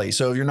tiny little place.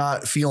 So if you're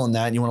not feeling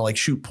that and you want to like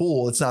shoot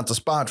pool, it's not the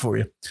spot for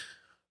you.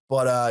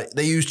 But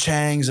they use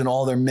Chang's in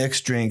all their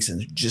mixed drinks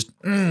and just,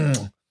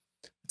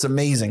 it's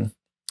amazing.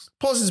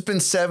 Plus, it's been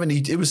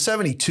 70. It was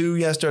 72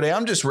 yesterday.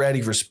 I'm just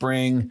ready for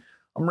spring.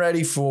 I'm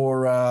ready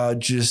for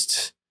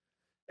just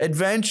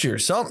adventure,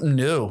 something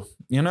new,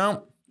 I'm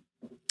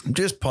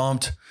just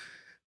pumped.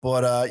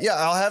 But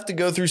I'll have to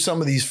go through some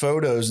of these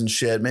photos and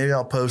shit. Maybe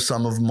I'll post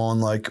some of them on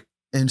like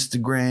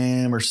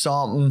Instagram or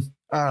something.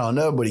 I don't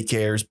know. Nobody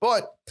cares.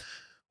 But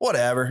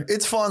whatever.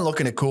 It's fun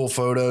looking at cool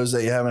photos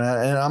that you haven't had.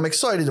 And I'm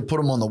excited to put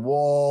them on the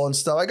wall and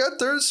stuff.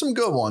 There's some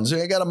good ones.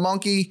 I got a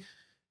monkey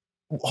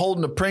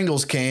holding a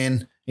Pringles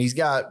can. He's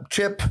got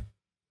chip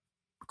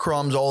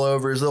crumbs all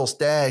over his little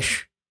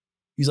stash.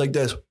 He's like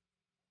this.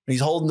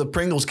 He's holding the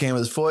Pringles can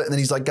with his foot. And then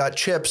he's like got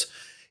chips.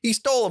 He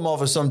stole them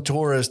off of some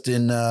tourist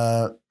in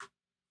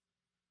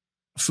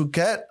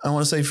Phuket. I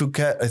want to say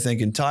Phuket, I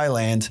think, in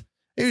Thailand.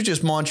 He was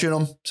just munching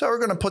them. So we're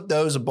going to put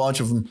a bunch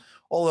of them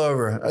all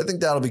over. I think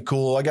that'll be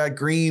cool. I got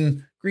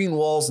green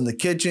walls in the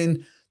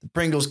kitchen. The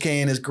Pringles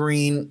can is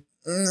green.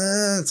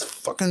 It's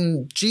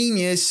fucking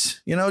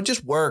genius. It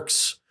just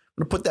works.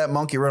 I'm going to put that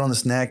monkey right on the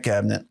snack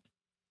cabinet.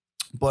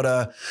 But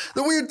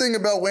the weird thing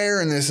about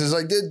wearing this is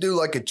I did do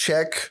like a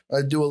check.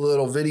 I do a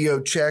little video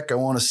check. I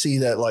want to see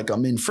that like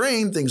I'm in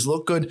frame. Things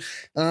look good.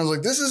 And I was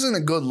like, this isn't a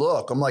good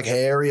look. I'm like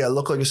hairy. I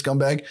look like a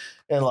scumbag.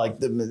 And like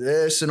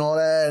this and all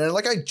that. And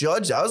like I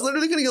judged. I was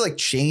literally going to like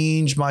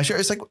change my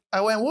shirt. It's like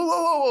I went,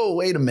 whoa,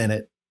 wait a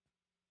minute.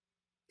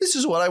 This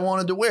is what I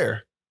wanted to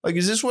wear. Like,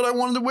 is this what I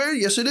wanted to wear?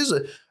 Yes, it is. I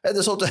had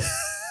this whole time.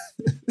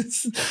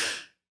 Is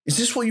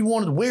this what you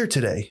wanted to wear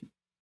today?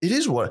 It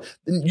is what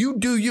you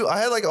do. I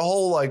had like a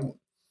whole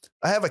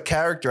I have a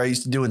character I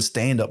used to do in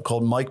stand-up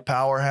called Mike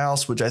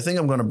Powerhouse, which I think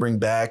I'm going to bring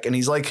back. And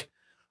he's like,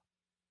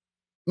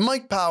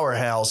 Mike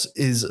Powerhouse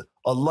is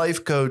a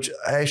life coach.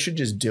 I should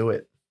just do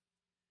it.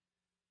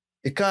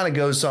 It kind of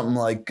goes something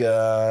like,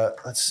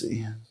 let's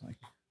see.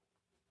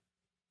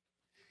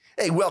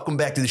 Hey, welcome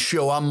back to the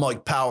show. I'm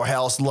Mike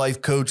Powerhouse,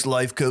 life coach.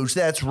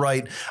 That's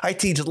right. I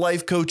teach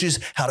life coaches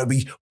how to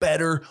be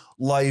better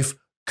life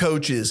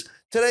coaches.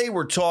 Today,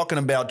 we're talking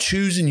about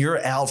choosing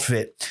your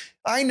outfit.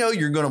 I know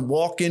you're going to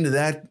walk into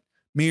that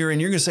mirror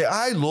and you're going to say,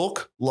 I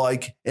look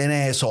like an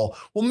asshole.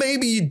 Well,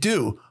 maybe you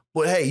do,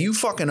 But hey, you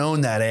fucking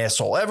own that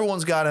asshole.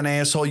 Everyone's got an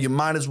asshole. You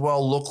might as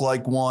well look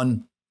like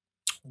one.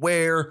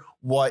 Wear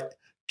what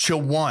you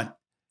want.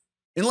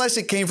 Unless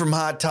it came from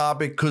Hot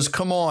Topic, because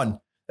come on,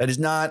 that is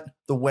not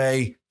the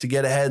way to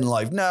get ahead in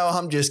life. No,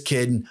 I'm just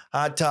kidding.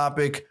 Hot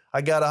Topic.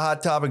 I got a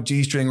Hot Topic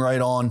G-string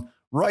right on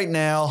right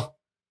now.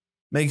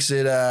 Makes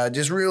it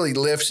just really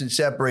lifts and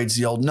separates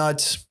the old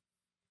nuts.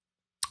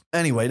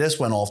 Anyway, this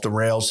went off the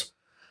rails.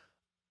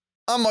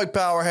 I'm Mike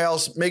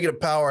Powerhouse. Make it a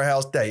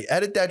powerhouse day.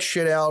 Edit that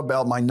shit out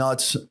about my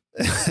nuts.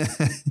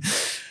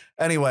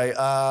 Anyway,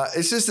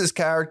 it's just this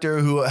character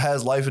who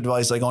has life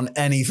advice like on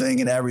anything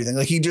and everything.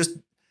 Like he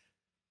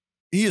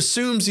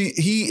assumes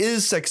he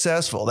is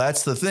successful.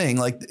 That's the thing.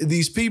 Like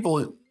these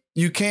people,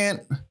 you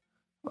can't.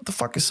 What the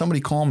fuck is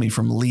somebody calling me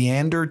from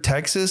Leander,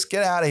 Texas?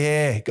 Get out of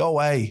here. Go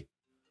away.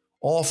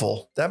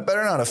 Awful. That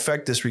better not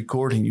affect this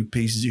recording, you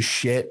pieces of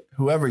shit.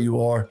 Whoever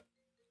you are.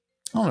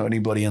 I don't know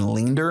anybody in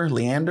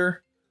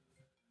Leander.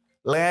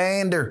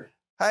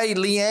 Hey,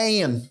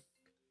 Leanne.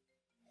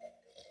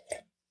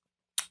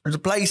 There's a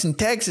place in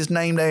Texas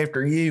named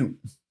after you.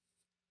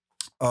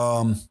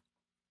 Yeah,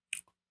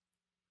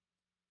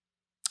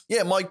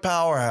 Mike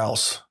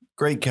Powerhouse.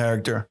 Great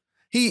character.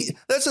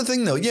 That's the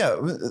thing though. Yeah.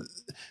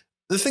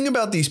 The thing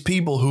about these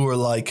people who are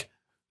like,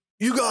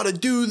 you got to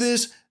do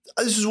this.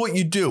 This is what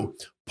you do.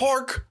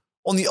 Park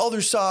on the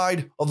other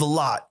side of the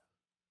lot.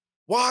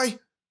 Why?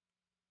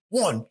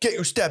 1, get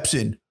your steps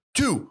in.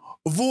 2,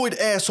 avoid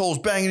assholes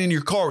banging into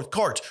your car with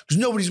carts because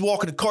nobody's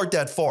walking a cart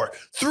that far.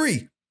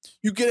 3,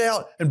 you get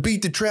out and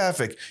beat the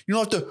traffic. You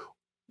don't have to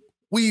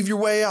weave your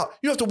way out.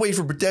 You don't have to wait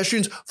for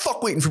pedestrians.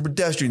 Fuck waiting for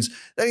pedestrians.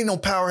 That ain't no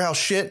powerhouse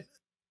shit.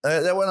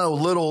 That went a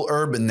little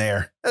urban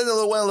there. That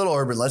went a little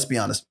urban, let's be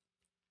honest.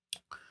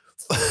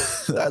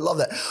 I love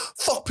that.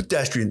 Fuck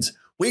pedestrians.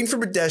 Waiting for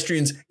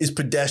pedestrians is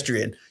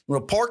pedestrian. You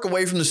want to park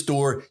away from the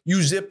store.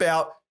 You zip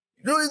out.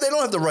 They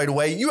don't have the right of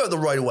way. You have the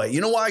right of way.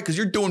 You know why? Because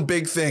you're doing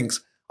big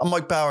things. I'm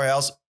Mike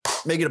Powerhouse.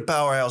 Make it a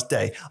powerhouse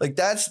day. Like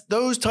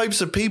those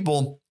types of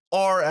people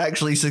are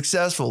actually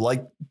successful.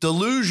 Like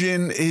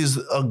delusion is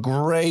a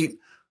great,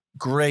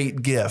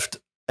 great gift.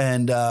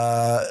 And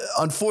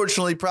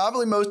unfortunately,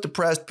 probably most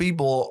depressed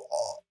people,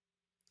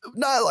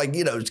 not like,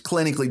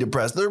 clinically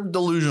depressed. They're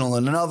delusional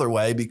in another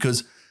way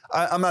because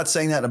I'm not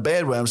saying that in a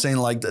bad way. I'm saying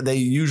like they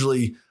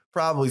usually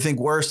probably think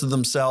worse of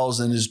themselves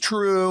than is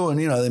true. And,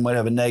 they might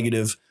have a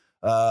negative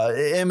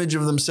image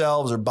of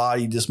themselves or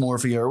body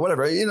dysmorphia or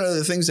whatever,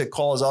 the things that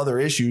cause other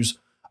issues.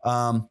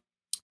 But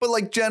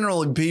like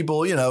generally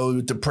people,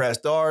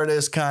 depressed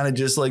artists kind of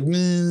just like,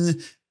 meh.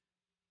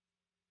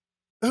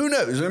 Who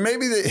knows? Or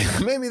maybe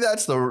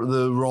that's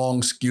the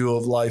wrong skew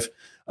of life.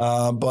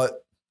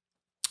 But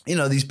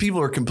these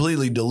people are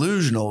completely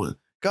delusional.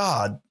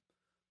 God,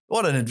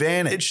 what an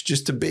advantage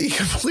just to be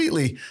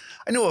completely.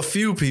 I know a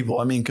few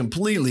people,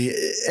 completely,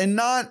 and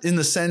not in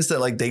the sense that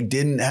like they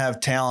didn't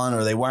have talent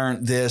or they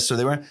weren't this or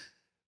they weren't,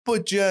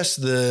 but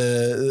just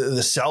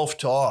the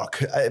self-talk.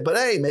 But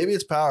hey, maybe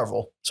it's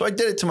powerful. So I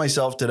did it to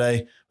myself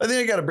today. I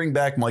think I got to bring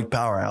back Mike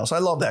Powerhouse. I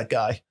love that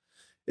guy.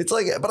 It's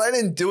like, but I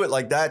didn't do it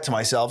like that to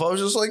myself. I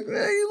was just like, hey,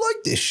 you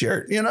like this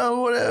shirt,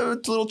 whatever,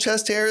 little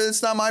chest hair.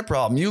 It's not my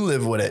problem. You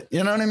live with it.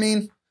 You know what I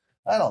mean?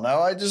 I don't know.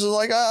 I just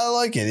like, I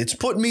like it. It's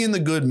putting me in the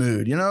good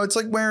mood. It's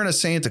like wearing a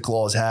Santa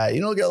Claus hat.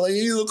 You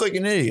look like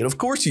an idiot. Of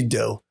course you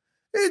do.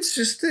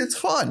 It's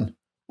fun.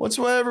 What's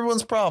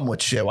everyone's problem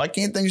with shit? Why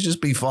can't things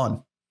just be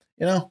fun?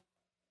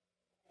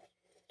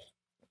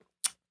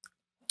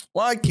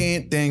 Why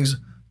can't things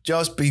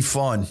just be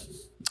fun?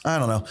 I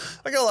don't know.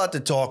 I got a lot to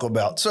talk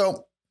about.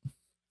 So,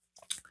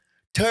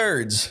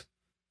 turds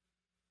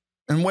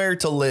and where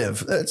to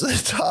live. That's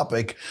a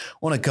topic I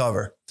want to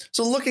cover.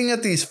 So looking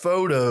at these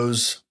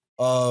photos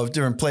of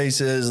different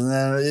places, and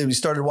then we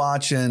started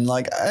watching,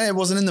 like I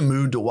wasn't in the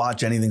mood to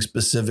watch anything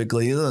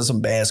specifically. There's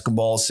some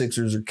basketball,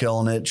 Sixers are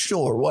killing it.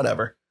 Sure,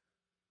 whatever.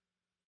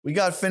 We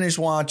got finished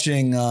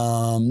watching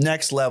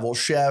Next Level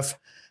Chef.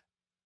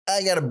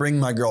 I got to bring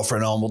my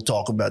girlfriend home. We'll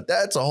talk about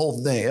that. It's a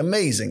whole thing.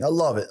 Amazing. I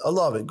love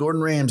it.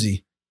 Gordon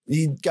Ramsay.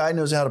 Guy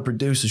knows how to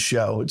produce a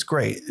show. It's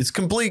great. It's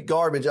complete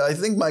garbage. I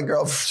think my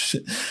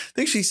girlfriend,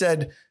 she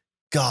said,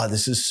 God,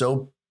 this is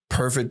so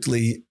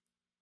perfectly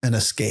an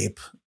escape.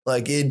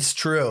 Like it's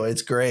true.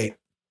 It's great.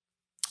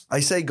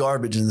 I say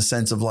garbage in the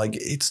sense of like,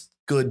 it's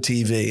good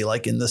TV.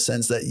 Like in the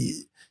sense that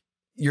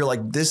you're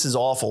like, this is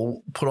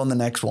awful. Put on the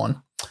next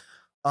one.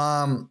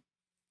 Am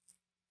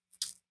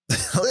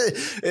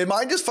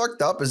I just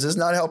fucked up? Is this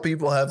not how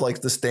people have like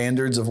the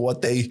standards of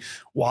what they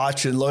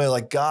watch and look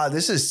like, God,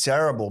 this is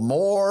terrible.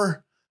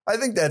 More. I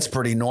think that's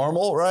pretty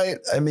normal, right?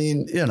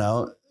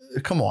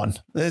 Come on.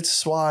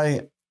 It's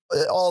why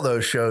all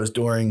those shows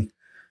during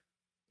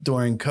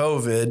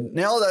COVID,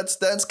 now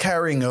that's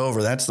carrying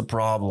over. That's the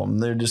problem.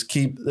 They're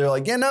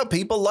like,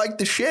 people like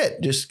the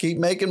shit. Just keep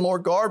making more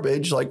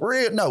garbage. Like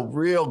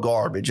real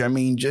garbage.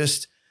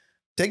 Just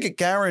take a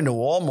camera into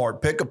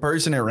Walmart, pick a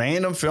person at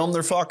random, film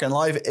their fucking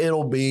life.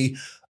 It'll be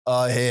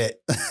a hit.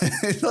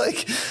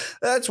 Like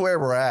that's where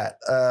we're at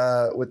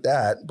with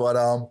that. But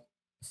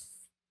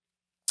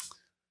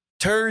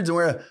turds,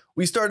 and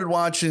we started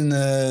watching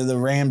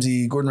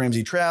the Gordon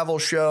Ramsay travel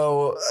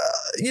show.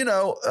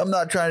 I'm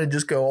not trying to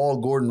just go all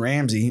Gordon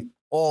Ramsay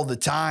all the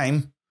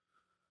time,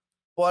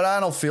 but I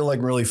don't feel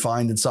like really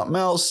finding something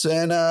else.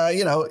 And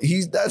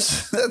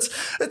that's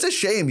it's a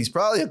shame. He's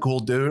probably a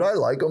cool dude. I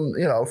like him,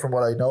 from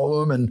what I know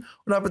of him and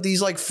whatnot. But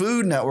these like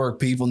Food Network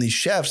people and these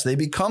chefs, they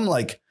become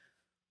like,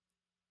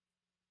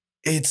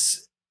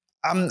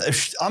 I'm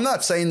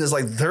not saying this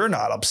like they're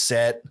not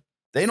upset.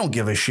 They don't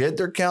give a shit.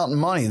 They're counting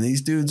money.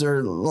 These dudes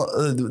are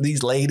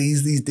these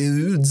ladies, these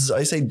dudes.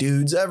 I say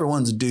dudes.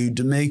 Everyone's a dude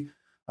to me.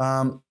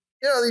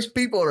 These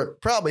people are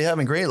probably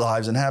having great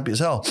lives and happy as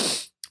hell.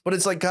 But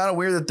it's like kind of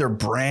weird that their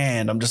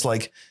brand. I'm just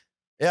like,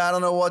 yeah, I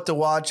don't know what to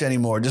watch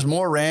anymore. Just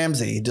more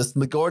Ramsay. Just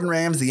Gordon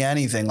Ramsay,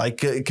 anything. Like,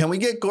 can we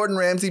get Gordon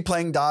Ramsay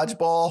playing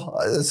dodgeball?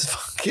 It's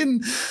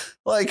fucking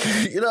like,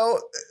 and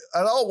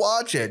I'll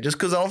watch it just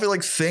because I don't feel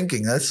like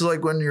thinking. That's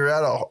like when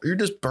you're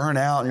just burnt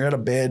out and you're at a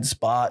bad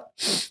spot.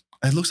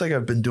 It looks like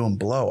I've been doing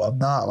blow. I'm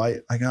not.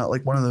 I got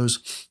like one of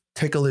those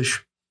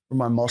ticklish where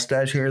my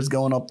mustache hair is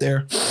going up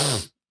there.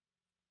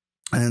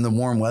 And in the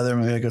warm weather,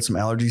 maybe I got some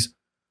allergies.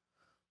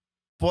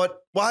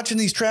 But watching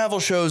these travel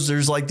shows,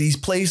 there's like these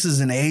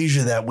places in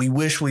Asia that we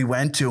wish we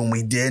went to and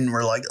we didn't.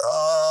 We're like,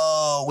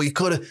 oh, we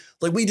could have.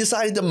 Like we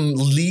decided to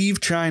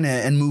leave China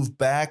and move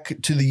back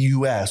to the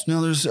U.S.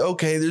 Now,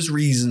 there's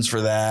reasons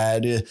for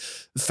that.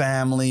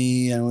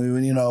 Family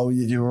and,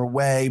 you were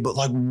away. But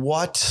like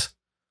what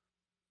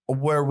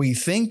were we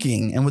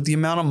thinking? And with the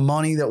amount of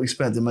money that we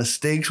spent, the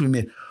mistakes we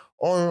made,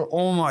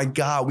 oh my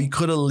God, we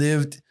could have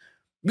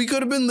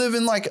been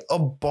living like a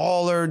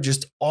baller,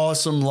 just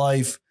awesome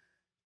life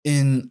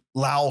in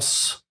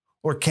Laos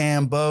or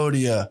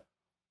Cambodia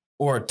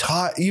or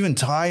even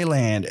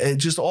Thailand.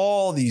 It's just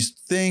all these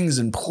things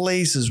and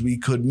places we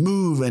could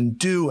move and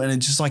do. And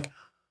it's just like,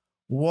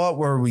 what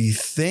were we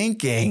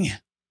thinking?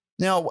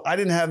 Now, I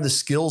didn't have the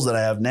skills that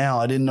I have now.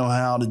 I didn't know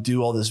how to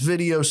do all this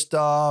video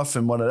stuff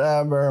and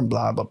whatever and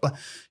blah, blah, blah.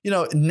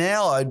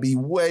 Now I'd be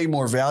way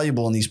more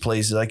valuable in these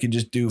places. I could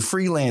just do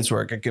freelance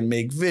work. I can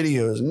make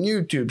videos and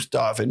YouTube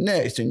stuff and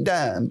this and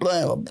that and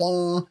blah, blah,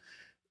 blah.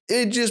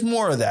 It's just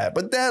more of that.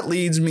 But that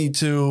leads me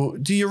to,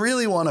 do you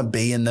really want to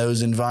be in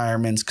those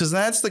environments? Because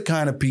that's the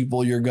kind of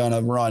people you're going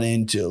to run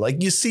into.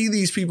 Like you see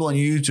these people on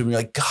YouTube and you're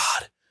like,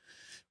 God,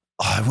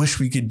 I wish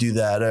we could do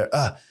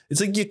that.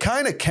 It's like you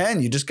kind of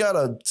can. You just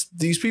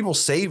these people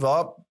save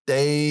up,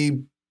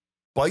 they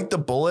bite the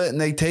bullet and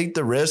they take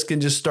the risk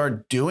and just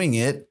start doing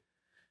it.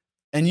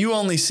 And you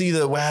only see they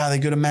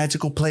go to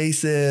magical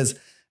places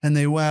and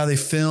they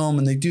film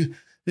and they do.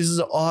 This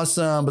is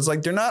awesome. But it's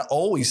like they're not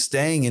always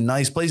staying in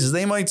nice places.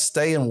 They might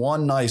stay in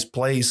one nice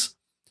place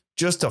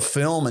just to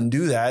film and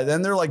do that.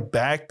 Then they're like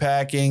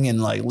backpacking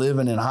and like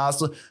living in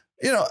hostel.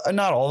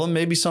 Not all of them.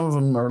 Maybe some of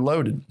them are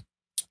loaded.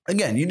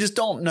 Again, you just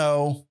don't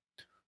know.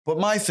 But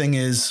my thing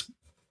is,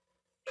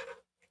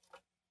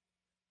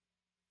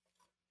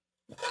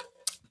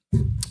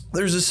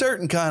 there's a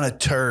certain kind of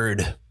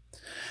turd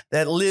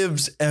that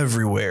lives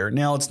everywhere.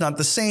 Now, it's not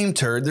the same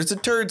turd. There's a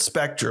turd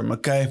spectrum,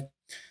 okay?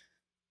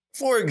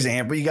 For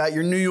example, you got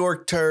your New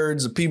York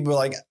turds. People are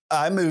like,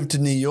 I moved to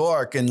New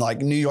York and like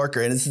New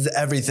Yorker, and this is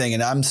everything,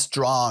 and I'm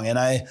strong, and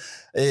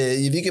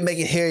if you can make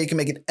it here, you can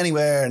make it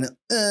anywhere, and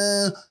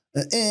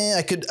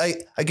I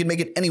could make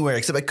it anywhere,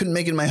 except I couldn't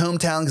make it in my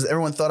hometown because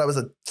everyone thought I was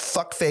a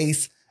fuck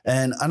face.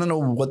 And I don't know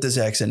what this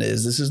accent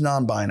is. This is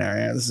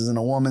non-binary. This isn't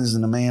a woman. This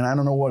isn't a man. I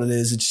don't know what it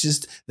is. It's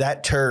just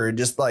that turd.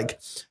 Just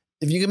like,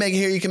 if you can make it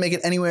here, you can make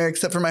it anywhere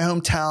except for my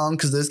hometown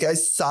because those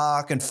guys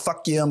suck and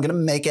fuck you. I'm going to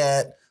make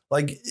it.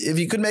 Like, if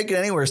you could make it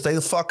anywhere, stay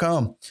the fuck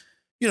home.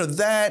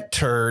 That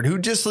turd who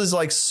just is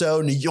like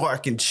so New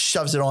York and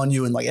shoves it on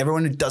you. And like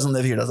everyone who doesn't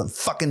live here doesn't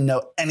fucking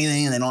know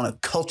anything. And they don't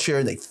have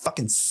culture. They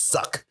fucking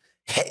suck.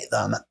 Hate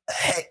them.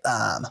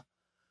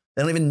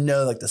 They don't even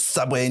know like the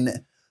subway.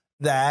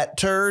 That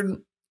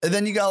turd. And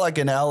then you got like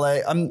in LA.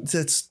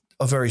 It's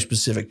a very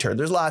specific turd.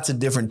 There's lots of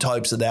different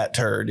types of that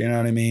turd. You know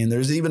what I mean?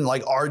 There's even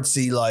like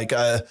artsy, like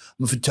I'm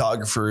a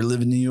photographer, I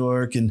live in New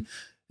York, and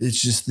it's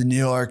just the New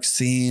York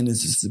scene.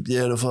 It's just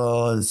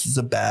beautiful. It's just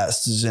the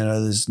best. It's,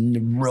 this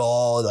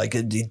raw, like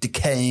a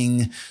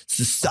decaying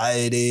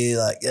society,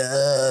 like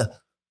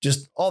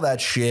just all that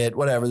shit,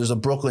 whatever. There's a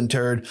Brooklyn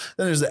turd.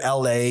 Then there's the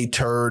LA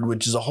turd,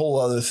 which is a whole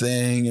other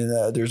thing.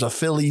 And there's a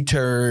Philly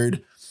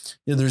turd.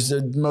 There's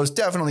most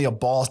definitely a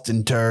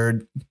Boston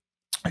turd.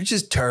 It's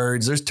just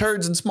turds. There's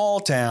turds in small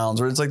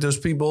towns where it's like those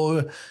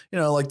people,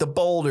 like the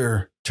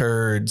Boulder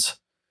turds.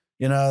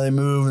 They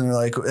move and they're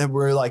like,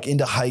 we're like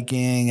into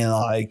hiking and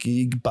like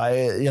you buy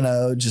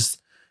it,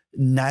 just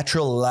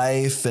natural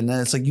life. And then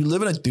it's like, you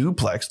live in a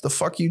duplex. The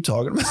fuck are you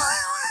talking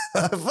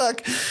about?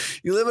 Fuck,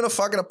 you live in a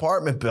fucking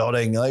apartment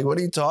building. Like, what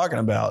are you talking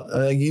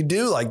about? You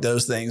do like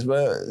those things,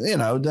 but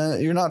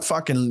you're not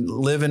fucking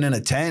living in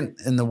a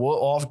tent in the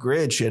off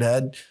grid,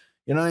 shithead.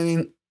 You know what I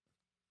mean?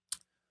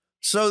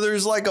 So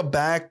there's like a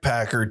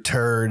backpacker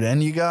turd,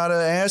 and you got to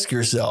ask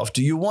yourself,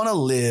 do you want to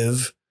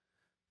live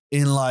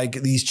in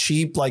like these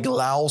cheap, like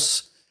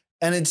Laos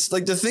And it's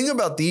like the thing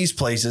about these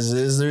places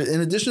is there, in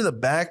addition to the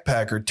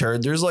backpacker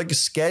turd, there's like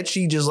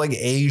sketchy, just like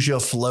Asia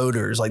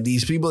floaters, like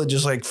these people that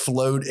just like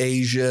float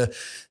Asia.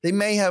 They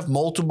may have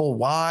multiple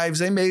wives.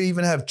 They may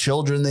even have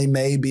children. They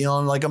may be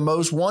on like a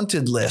most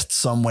wanted list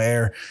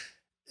somewhere.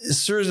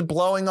 Seriously,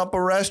 blowing up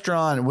a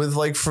restaurant with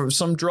like for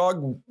some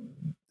drug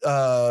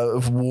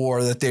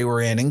war that they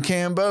were in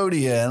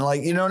Cambodia. And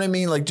like, you know what I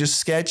mean? Like just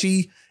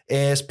sketchy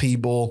ass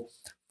people.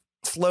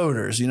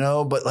 Floaters, you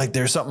know, but like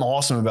there's something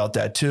awesome about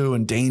that too,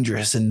 and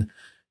dangerous and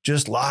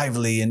just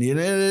lively, and you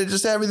know,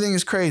 just everything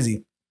is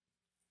crazy.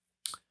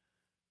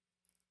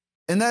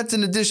 And that's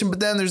in addition, but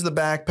then there's the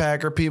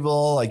backpacker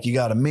people, like you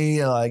got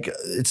me, like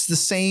it's the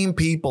same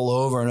people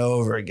over and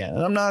over again.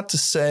 And I'm not to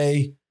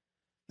say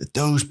that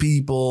those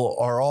people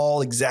are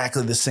all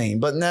exactly the same,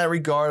 but in that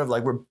regard of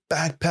like we're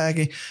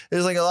backpacking,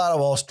 there's like a lot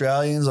of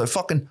Australians like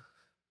fucking.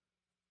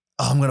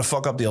 I'm going to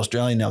fuck up the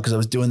Australian now because I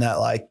was doing that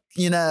like,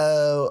 you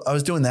know, I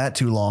was doing that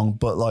too long.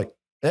 But like,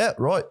 yeah,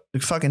 right. We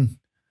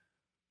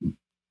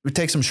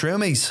take some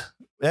shroomies.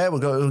 Yeah,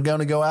 we're going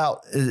to go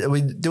out. Are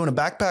we doing a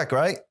backpack,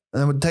 right?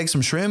 And then we'd take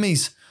some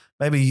shroomies.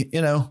 Maybe,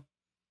 you know,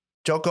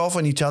 joke off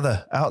on each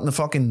other out in the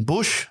fucking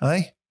bush.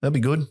 Hey, that'd be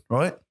good,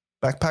 right?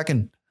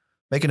 Backpacking,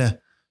 making a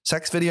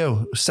sex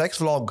video, sex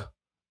vlog,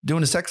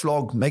 doing a sex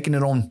vlog, making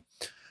it on.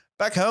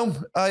 Back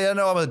home, I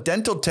know I'm a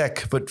dental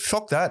tech, but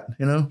fuck that,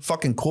 you know,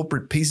 fucking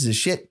corporate pieces of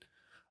shit,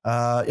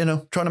 you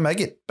know, trying to make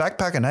it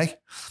backpacking, eh?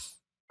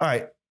 All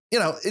right, you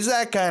know, it's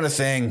that kind of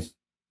thing,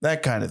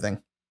 I'd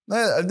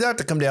have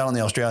to come down on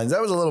the Australians.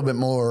 That was a little bit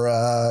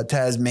more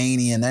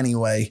Tasmanian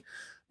anyway,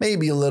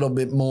 maybe a little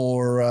bit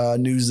more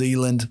New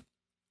Zealand.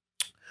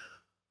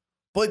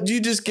 But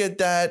you just get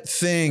that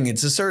thing.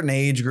 It's a certain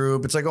age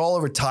group. It's like all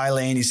over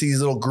Thailand. You see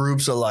these little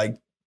groups of like,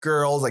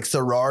 girls like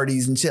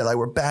sororities and shit, like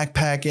we're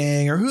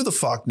backpacking or who the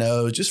fuck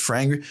knows, just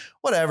frangry,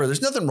 whatever.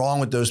 There's nothing wrong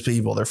with those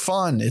people. They're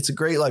fun. It's a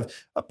great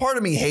life. A part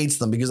of me hates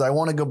them because I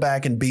want to go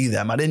back and be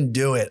them. I didn't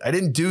do it. I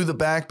didn't do the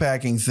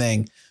backpacking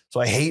thing. So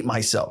I hate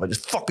myself. I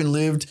just fucking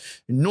lived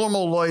a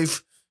normal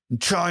life in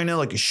China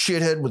like a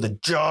shithead with a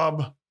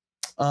job.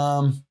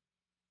 But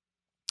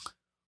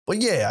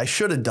yeah, I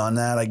should have done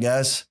that, I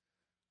guess.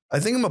 I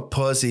think I'm a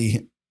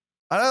pussy.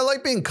 I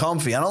like being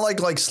comfy. I don't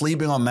like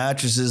sleeping on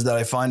mattresses that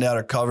I find out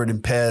are covered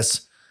in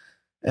piss.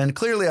 And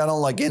clearly I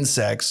don't like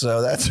insects.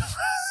 So that's,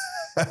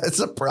 that's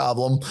a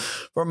problem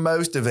for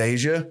most of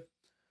Asia.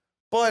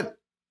 But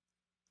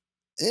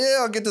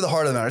yeah, I'll get to the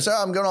heart of the matter. So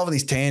I'm going off on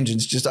these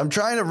tangents. Just I'm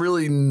trying to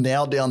really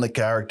nail down the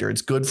character.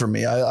 It's good for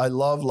me. I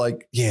love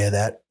like, yeah,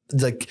 that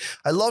like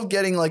I love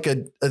getting like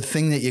a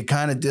thing that you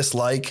kind of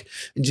dislike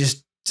and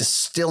just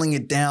distilling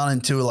it down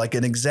into like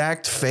an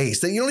exact face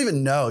that you don't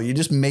even know. You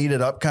just made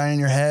it up kind of in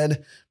your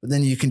head, but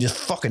then you can just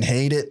fucking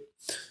hate it.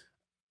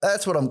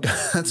 That's what I'm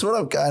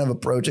kind of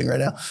approaching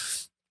right now.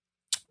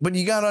 But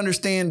you got to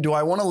understand, do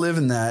I want to live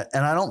in that?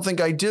 And I don't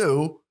think I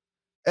do.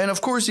 And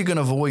of course you can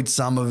avoid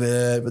some of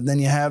it, but then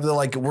you have the,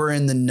 like, we're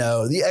in the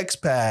know, the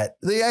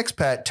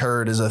expat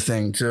turd is a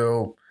thing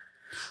too.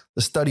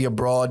 The study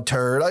abroad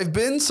turd. I've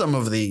been some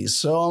of these,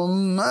 so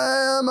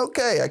I'm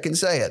okay. I can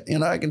say it, you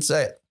know, I can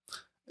say it.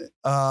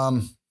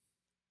 But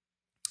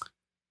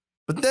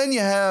then you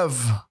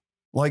have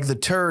like the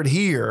turd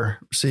here,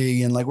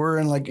 see, and like we're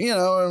in like, you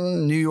know,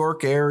 New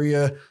York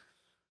area,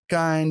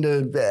 kind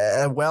of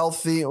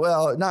wealthy.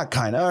 Well, not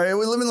kind of. All right,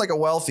 we live in like a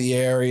wealthy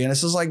area, and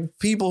it's just like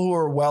people who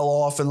are well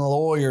off and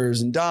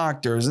lawyers and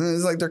doctors, and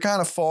it's like they're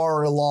kind of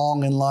far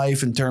along in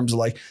life in terms of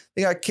like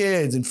they got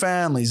kids and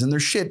families and their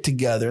shit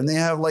together, and they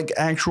have like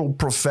actual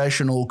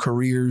professional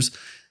careers.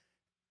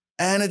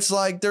 And it's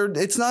like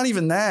it's not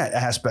even that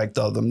aspect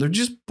of them. They're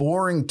just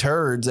boring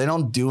turds. They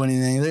don't do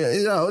anything.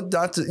 You know,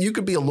 you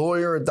could be a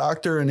lawyer, a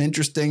doctor, and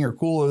interesting or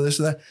cool or this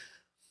or that.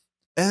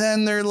 And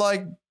then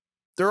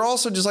they're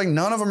also just like,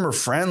 none of them are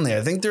friendly.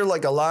 I think they're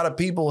like a lot of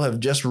people have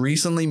just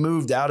recently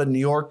moved out of New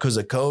York because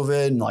of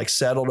COVID and like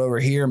settled over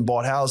here and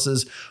bought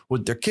houses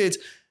with their kids.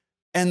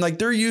 And like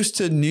they're used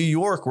to New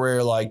York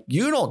where like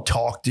you don't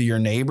talk to your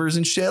neighbors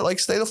and shit. Like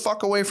stay the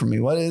fuck away from me.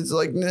 What is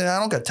like, nah, I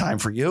don't got time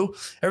for you.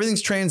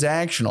 Everything's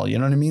transactional. You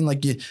know what I mean?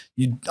 Like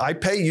I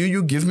pay you,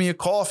 you give me a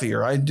coffee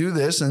or I do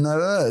this and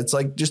it's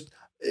like just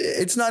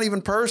it's not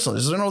even personal.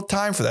 There's no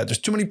time for that. There's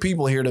too many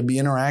people here to be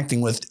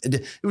interacting with.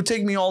 It would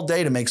take me all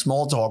day to make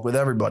small talk with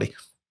everybody.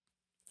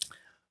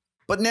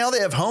 But now they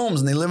have homes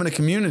and they live in a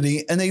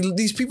community and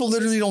these people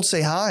literally don't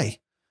say hi.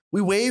 We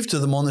wave to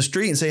them on the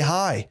street and say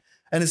hi.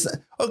 And it's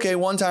okay.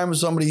 One time was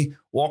somebody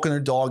walking their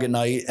dog at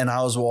night and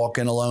I was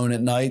walking alone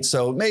at night.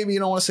 So maybe you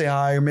don't want to say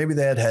hi, or maybe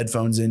they had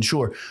headphones in.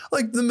 Sure.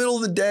 Like the middle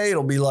of the day,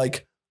 it'll be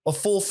like a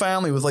full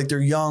family with like their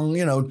young,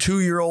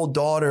 2-year-old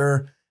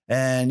daughter.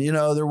 And,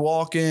 they're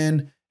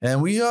walking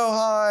and we go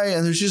hi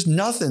and there's just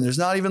nothing. There's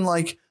not even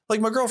like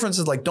my girlfriend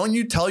says, like, don't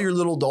you tell your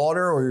little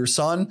daughter or your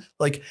son,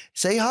 like,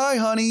 say hi,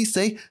 honey,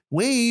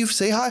 wave,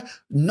 say hi.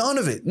 None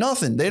of it,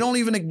 nothing. They don't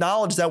even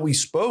acknowledge that we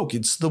spoke.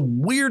 It's the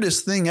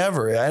weirdest thing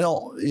ever. And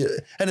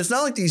it's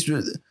not like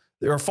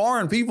there are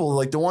foreign people.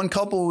 Like the one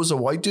couple was a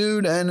white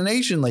dude and an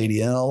Asian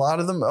lady. And a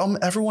lot of them,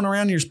 everyone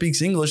around here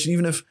speaks English,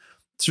 even if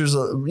there's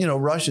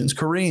Russians,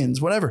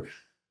 Koreans, whatever.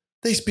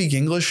 They speak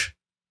English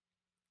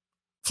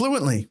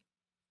fluently.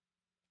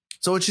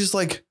 So it's just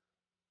like,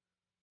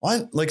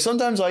 what? Like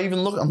sometimes I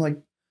even look, I'm like,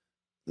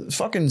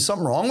 fucking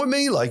something wrong with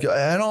me? Like,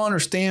 I don't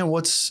understand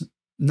what's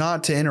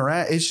not to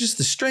interact. It's just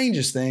the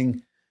strangest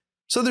thing.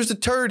 So there's a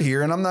turd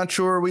here and I'm not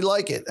sure we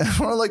like it. I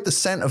don't like the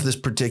scent of this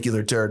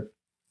particular turd.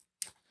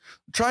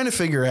 I'm trying to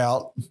figure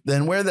out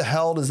then where the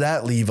hell does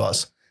that leave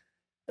us?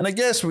 And I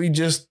guess we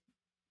just,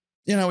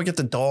 we get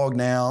the dog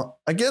now.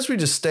 I guess we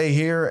just stay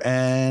here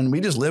and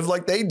we just live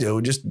like they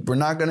do. Just, we're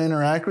not going to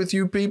interact with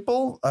you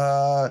people.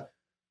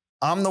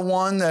 I'm the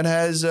one that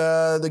has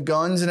the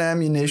guns and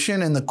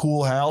ammunition and the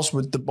cool house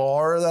with the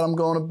bar that I'm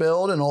going to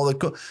build and all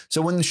the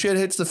so when the shit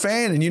hits the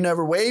fan and you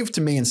never waved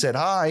to me and said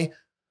hi,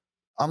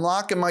 I'm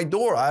locking my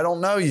door. I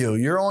don't know you.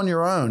 You're on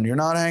your own. You're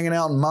not hanging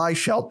out in my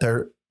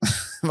shelter.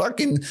 I'm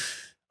going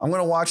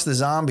to watch the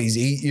zombies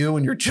eat you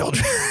and your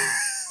children.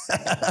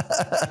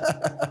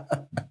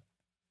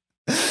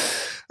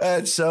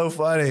 That's so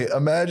funny.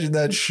 Imagine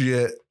that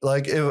shit.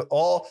 Like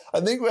everybody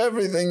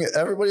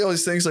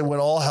always thinks like when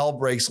all hell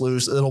breaks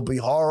loose, it'll be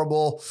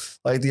horrible.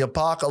 Like the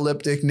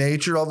apocalyptic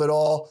nature of it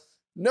all.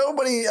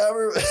 Nobody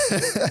ever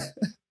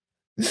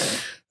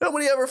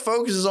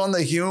focuses on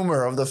the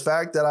humor of the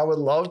fact that I would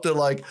love to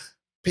like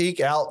peek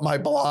out my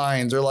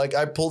blinds or like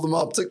I pull them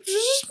up. It's like,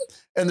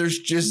 and there's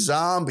just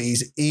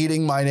zombies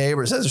eating my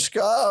neighbors.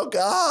 Oh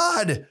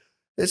God.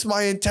 It's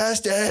my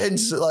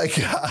intestines. Like,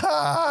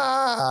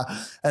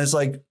 and it's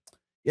like,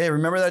 yeah,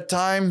 remember that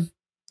time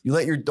you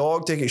let your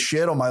dog take a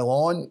shit on my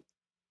lawn?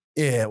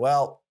 Yeah,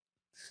 well,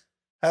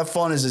 have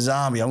fun as a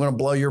zombie. I'm going to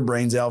blow your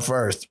brains out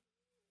first.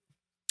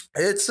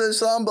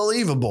 It's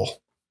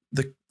unbelievable.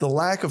 The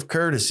lack of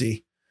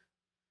courtesy.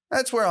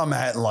 That's where I'm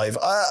at in life.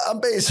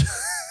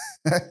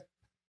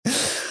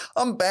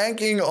 I'm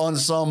banking on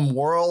some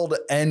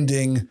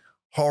world-ending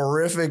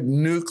horrific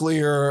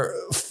nuclear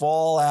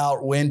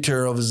fallout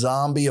winter of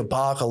zombie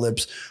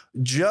apocalypse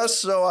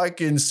just so I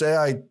can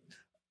say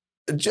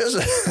not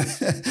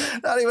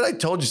even I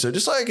told you so,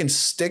 just so I can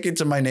stick it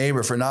to my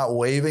neighbor for not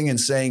waving and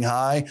saying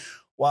hi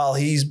while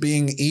he's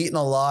being eaten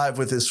alive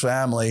with his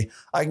family.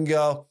 I can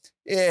go,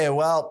 yeah,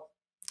 well,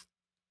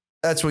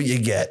 that's what you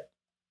get.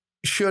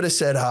 Should have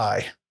said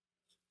hi.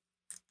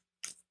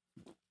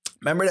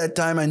 Remember that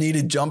time I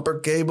needed jumper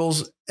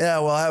cables? Yeah,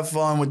 well, have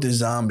fun with the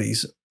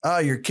zombies. Oh,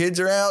 your kids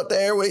are out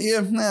there with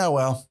you? Yeah,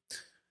 well,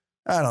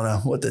 I don't know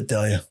what to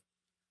tell you.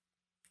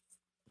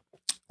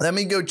 Let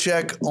me go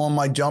check on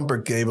my jumper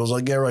cables.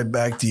 I'll get right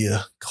back to you.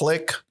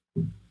 Click.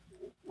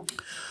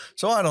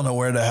 So I don't know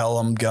where the hell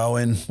I'm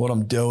going, what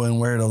I'm doing,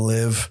 where to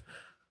live,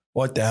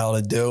 what the hell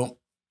to do.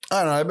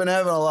 I don't know. I've been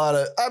having a lot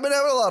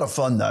of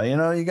fun though.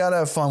 You got to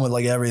have fun with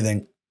like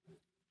everything.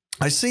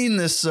 I seen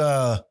this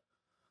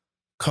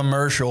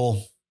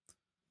commercial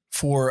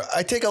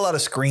I take a lot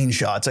of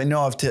screenshots. I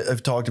know I've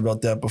talked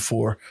about that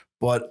before,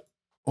 but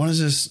what is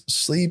this?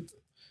 Sleep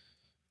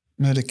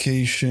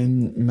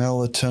medication,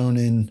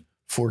 melatonin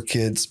for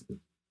kids.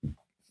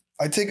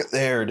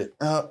 There it is.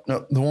 No,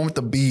 the one with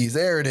the bees.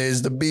 There it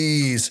is. The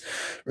bees.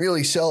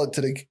 Really sell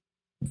it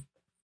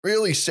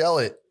really sell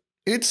it.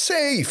 It's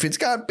safe. It's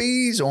got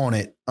bees on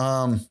it.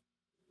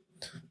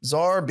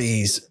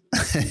 Zarbees.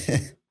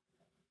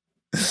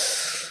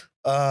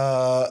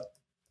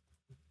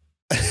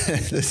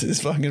 This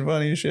is fucking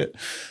funny as shit.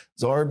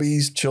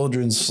 Zarbee's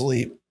Children's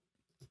Sleep.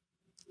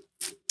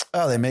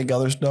 Oh, they make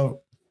other stuff.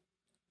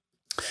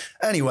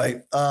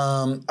 Anyway,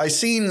 I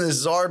seen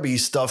this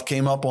Zarbee's stuff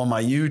came up on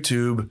my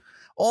YouTube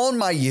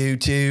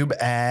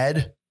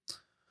ad.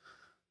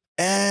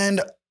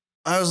 And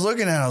I was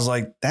looking at it, I was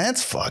like,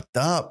 that's fucked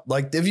up.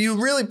 Like, if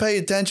you really pay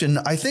attention,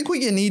 I think what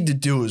you need to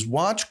do is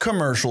watch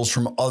commercials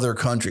from other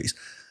countries.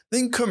 I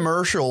think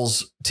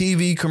commercials,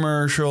 TV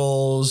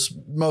commercials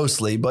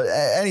mostly, but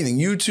anything,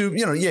 YouTube,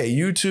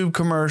 YouTube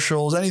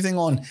commercials, anything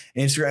on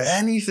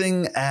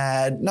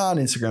Instagram, not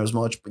Instagram as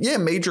much, but yeah,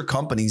 major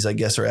companies, I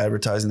guess, are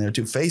advertising there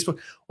too.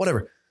 Facebook,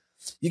 whatever.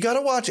 You got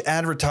to watch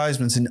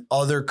advertisements in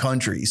other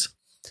countries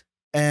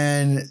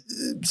and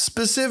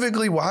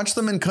specifically watch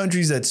them in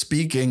countries that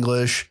speak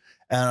English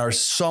and are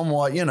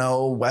somewhat,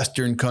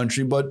 Western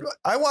country. But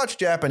I watch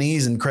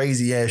Japanese and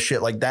crazy ass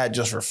shit like that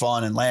just for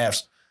fun and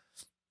laughs.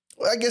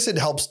 I guess it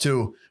helps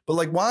too, but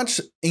like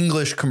watch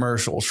English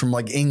commercials from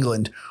like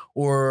England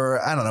or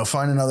I don't know,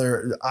 find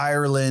another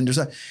Ireland or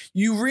something.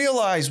 You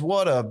realize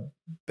what a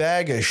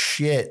bag of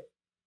shit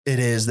it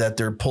is that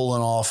they're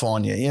pulling off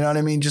on you. You know what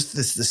I mean? Just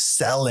this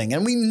selling,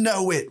 and we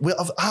know it.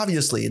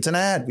 Obviously, it's an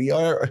ad. We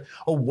are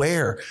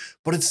aware,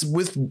 but it's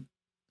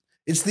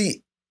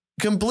the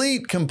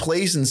complete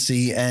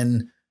complacency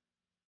and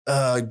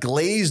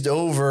glazed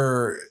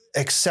over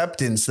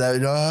acceptance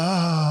that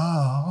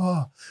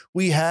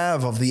we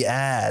have of the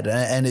ad,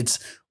 and it's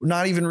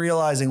not even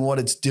realizing what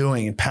it's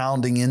doing and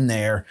pounding in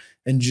there,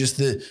 and just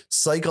the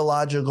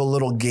psychological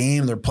little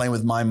game they're playing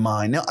with my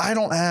mind. Now, I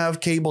don't have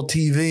cable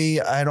TV.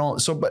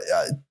 But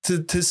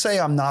to say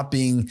I'm not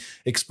being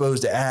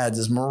exposed to ads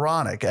is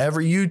moronic.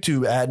 Every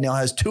YouTube ad now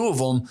has 2 of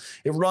them.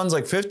 It runs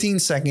like 15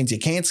 seconds. You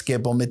can't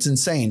skip them. It's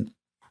insane.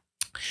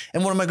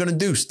 And what am I going to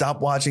do?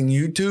 Stop watching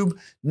YouTube?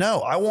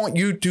 No, I want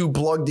YouTube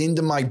plugged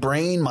into my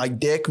brain, my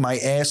dick, my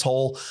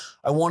asshole.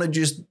 I want to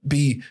just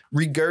be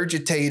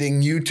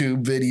regurgitating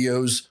YouTube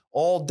videos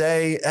all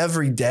day,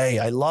 every day.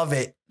 I love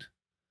it.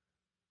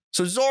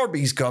 So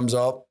Zarbee's comes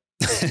up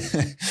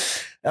and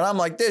I'm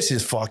like, this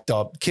is fucked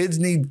up. Kids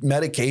need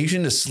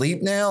medication to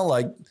sleep now.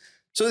 Like,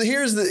 so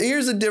here's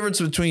the difference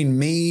between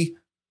me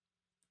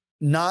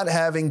not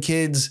having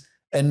kids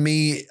and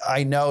me,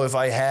 I know if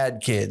I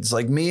had kids,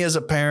 like me as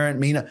a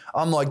parent,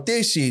 I'm like,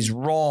 this is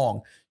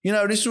wrong.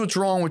 This is what's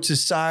wrong with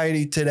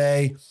society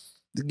today.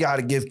 You got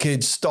to give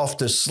kids stuff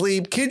to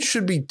sleep. Kids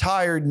should be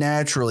tired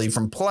naturally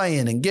from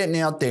playing and getting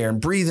out there and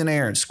breathing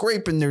air and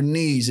scraping their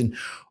knees and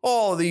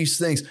all of these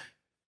things.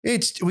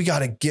 We got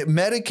to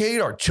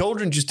medicate our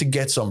children just to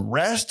get some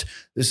rest.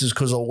 This is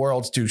because the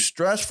world's too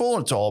stressful.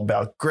 It's all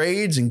about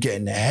grades and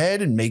getting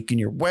ahead and making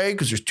your way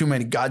because there's too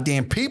many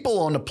goddamn people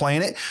on the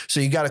planet. So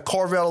you got to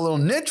carve out a little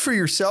niche for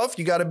yourself.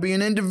 You got to be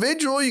an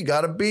individual. You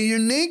got to be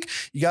unique.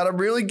 You got to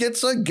really get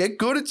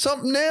good at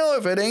something now.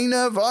 If it ain't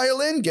a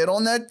violin, get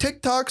on that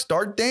TikTok,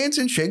 start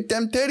dancing, shake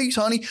them titties,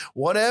 honey.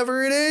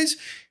 Whatever it is,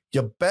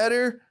 you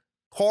better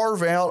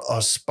carve out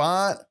a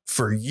spot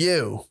for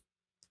you.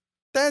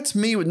 That's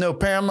me with no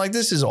parent. I'm like,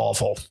 this is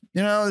awful.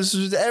 This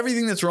is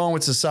everything that's wrong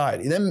with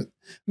society. Then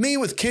me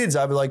with kids,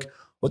 I'd be like,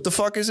 what the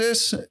fuck is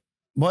this?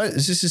 What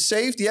is this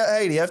safe? Yeah.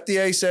 Hey, the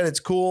FDA said it's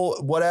cool.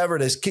 Whatever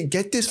it is.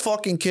 Get this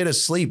fucking kid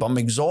asleep. I'm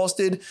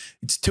exhausted.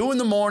 It's 2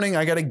 a.m.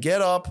 I got to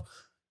get up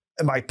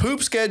and my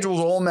poop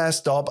schedule's all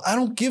messed up. I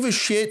don't give a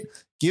shit.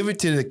 Give it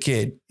to the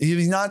kid. If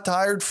he's not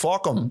tired,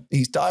 fuck him.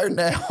 He's tired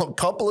now. A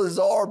couple of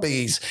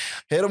Zarbees.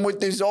 Hit him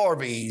with the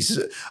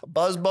Zarbees.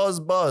 Buzz,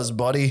 buzz, buzz,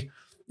 buddy.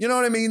 You know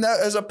what I mean?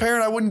 That, as a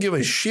parent, I wouldn't give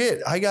a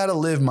shit. I got to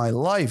live my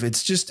life.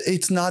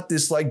 It's not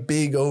this like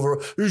big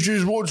this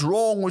is what's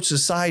wrong with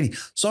society.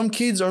 Some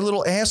kids are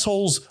little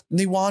assholes and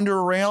they wander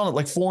around at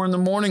like 4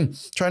 a.m.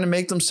 trying to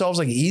make themselves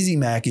like Easy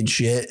Mac and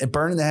shit and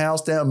burning the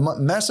house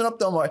down, messing up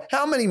the,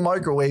 how many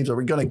microwaves are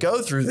we going to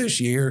go through this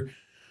year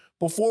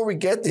before we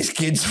get these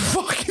kids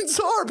fucking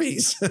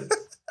Zarbees?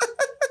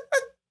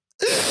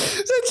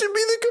 That should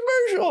be the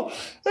commercial.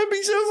 That'd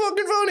be so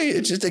fucking funny.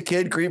 It's just a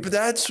kid creep.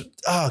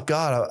 Oh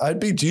God, I'd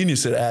be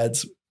genius at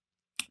ads.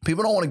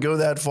 People don't want to go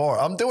that far.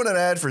 I'm doing an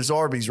ad for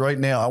Zarbees right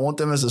now. I want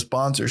them as a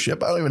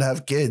sponsorship. I don't even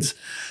have kids.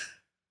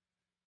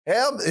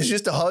 It's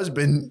just a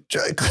husband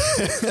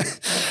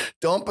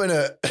dumping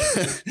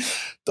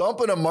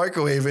a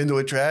microwave into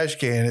a trash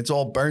can. It's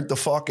all burnt the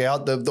fuck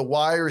out. The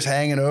wire's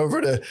hanging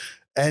over the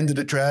end of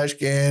the trash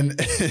can.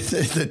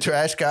 The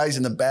trash guy's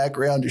in the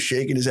background just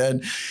shaking his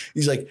head.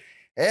 He's like,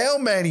 how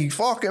many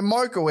fucking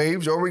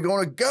microwaves are we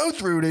going to go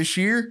through this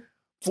year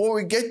before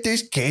we get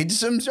this kid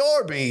some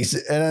Zarbees?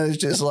 And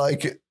it's just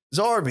like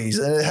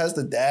Zarbees. And it has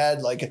the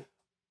dad like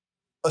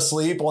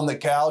asleep on the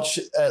couch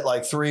at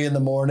like 3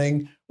 a.m.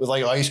 with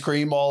like ice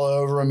cream all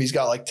over him. He's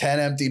got like 10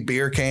 empty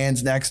beer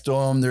cans next to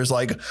him. There's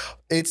like,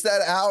 it's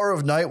that hour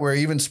of night where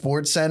even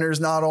Sports Center's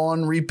not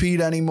on repeat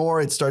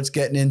anymore. It starts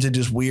getting into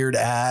just weird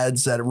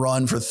ads that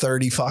run for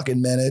 30 fucking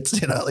minutes.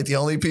 Like the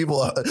only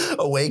people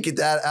awake at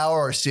that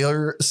hour are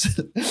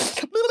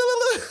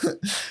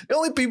the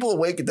only people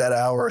awake at that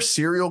hour are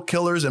serial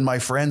killers and my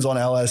friends on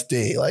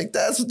LSD. Like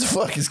that's what the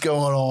fuck is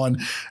going on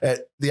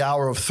at the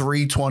hour of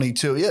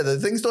 3:22. Yeah, the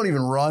things don't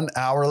even run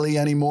hourly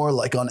anymore.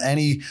 Like on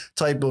any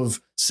type of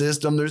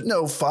system, there's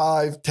no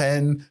 5,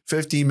 10,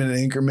 15-minute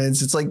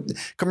increments. It's like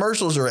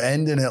commercials are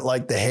ending at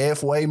like the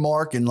halfway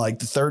mark in like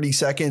the 30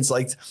 seconds.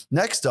 Like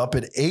next up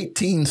at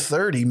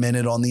 18:30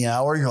 minute on the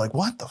hour, you're like,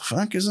 what the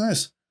fuck is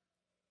this?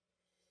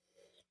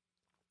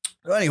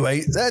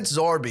 Anyway, that's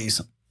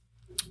Zarbees.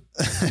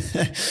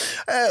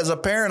 As a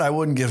parent, I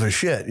wouldn't give a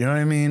shit. You know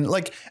what I mean?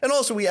 Like, and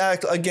also we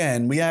act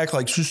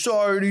like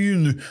society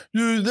and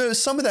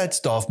some of that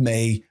stuff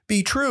may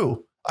be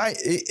true.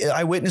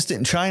 I witnessed it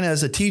in China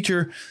as a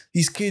teacher.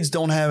 These kids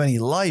don't have any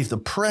life. The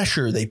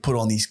pressure they put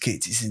on these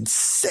kids is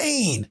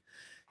insane.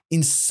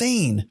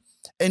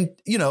 And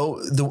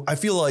I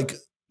feel like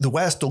the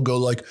West will go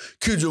like,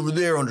 kids over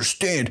there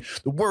understand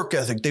the work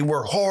ethic. They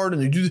work hard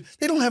and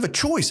they don't have a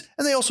choice.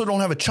 And they also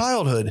don't have a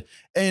childhood.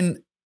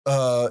 And,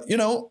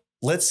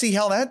 let's see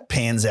how that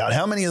pans out.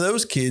 How many of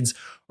those kids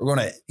are going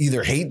to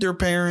either hate their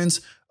parents,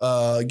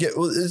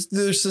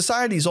 their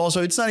society's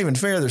also, it's not even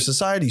fair. Their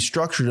society's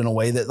structured in a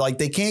way that like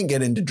they can't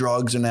get into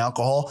drugs and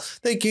alcohol.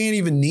 They can't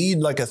even need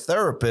like a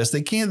therapist.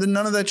 They can't,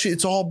 none of that shit.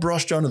 It's all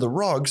brushed under the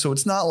rug. So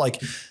it's not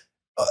like,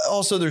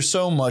 also there's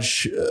so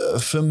much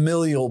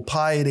familial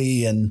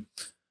piety and,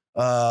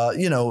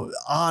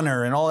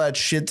 honor and all that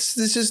shit.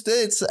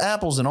 It's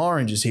apples and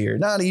oranges here.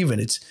 Not even.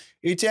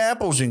 It's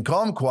apples and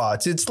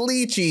kumquats. It's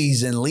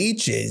lychees and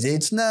leeches.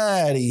 It's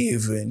not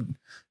even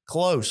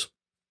close.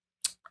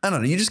 I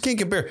don't know. You just can't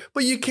compare.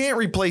 But you can't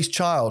replace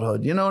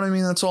childhood. You know what I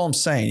mean? That's all I'm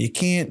saying. You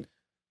can't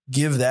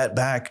give that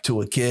back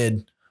to a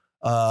kid.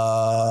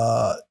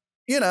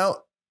 You know,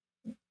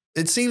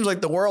 it seems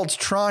like the world's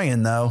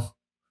trying, though.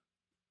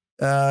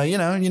 You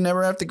know, you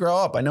never have to grow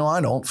up. I know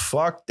I don't.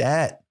 Fuck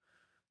that.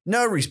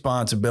 No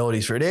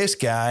responsibilities for this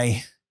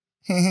guy.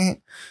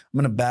 I'm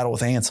going to battle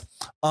with ants.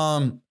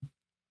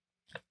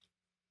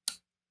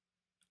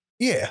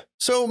 Yeah.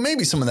 So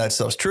maybe some of that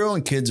stuff's true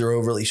and kids are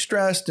overly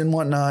stressed and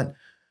whatnot.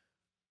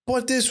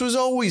 But this was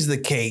always the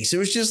case. It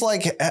was just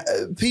like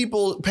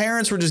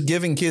parents were just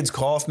giving kids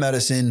cough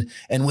medicine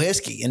and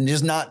whiskey and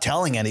just not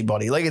telling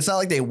anybody. Like, it's not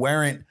like they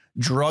weren't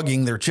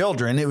drugging their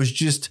children. It was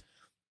just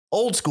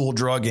old school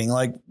drugging,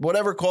 like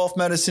whatever cough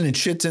medicine and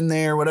shit's in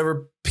there,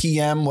 whatever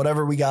PM,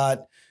 whatever we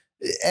got,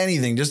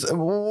 anything, just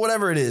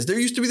whatever it is. There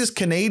used to be this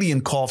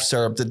Canadian cough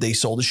syrup that they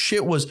sold. The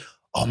shit was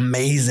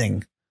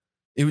amazing.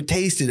 It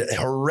tasted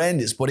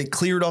horrendous, but it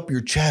cleared up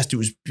your chest. It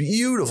was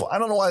beautiful. I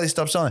don't know why they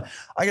stopped selling it.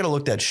 I got to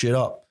look that shit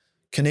up.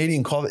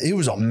 Canadian cough. It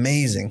was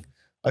amazing.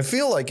 I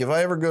feel like if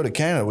I ever go to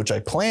Canada, which I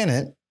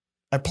plan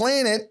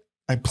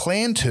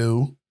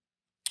to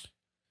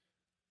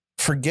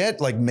forget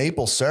like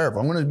maple syrup.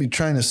 I'm going to be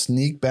trying to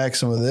sneak back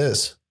some of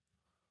this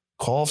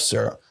cough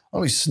syrup.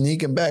 I'll be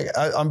sneaking back.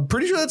 I'm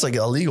pretty sure that's like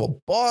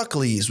illegal.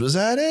 Buckley's. Was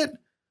that it?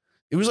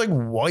 It was like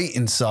white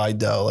inside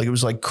though. Like it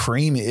was like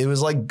creamy. It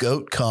was like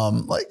goat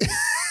cum. Like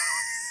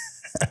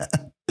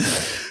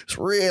it's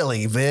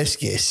really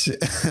viscous.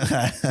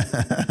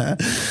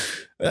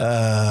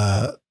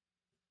 That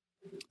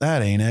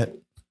ain't it.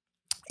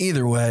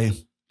 Either way,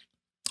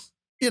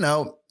 you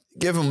know,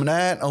 give them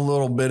that, a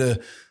little bit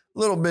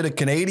of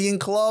Canadian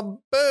club.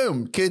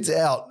 Boom, kids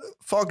out.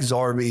 Fuck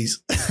Zarbies.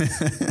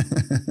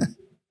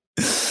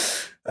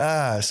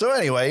 So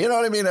anyway, you know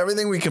what I mean?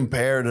 Everything we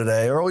compare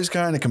today, or always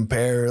kind of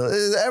compare,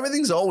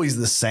 everything's always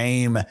the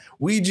same.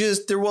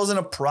 There wasn't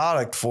a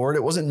product for it.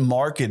 It wasn't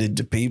marketed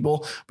to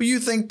people, but you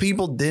think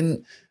people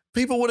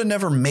would have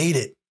never made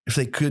it if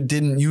they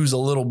didn't use a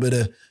little bit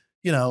of,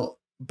 you know,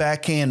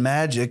 backhand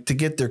magic to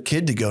get their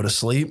kid to go to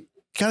sleep.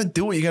 You got to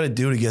do what you got to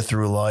do to get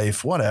through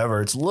life.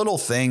 Whatever. It's little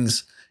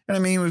things. And I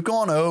mean, we've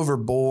gone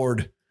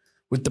overboard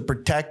with the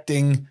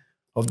protecting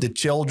of the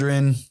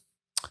children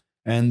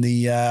and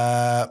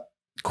the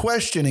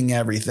questioning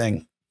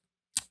everything.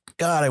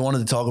 God, I wanted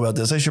to talk about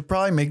this. I should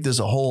probably make this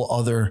a whole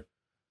other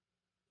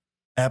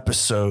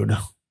episode.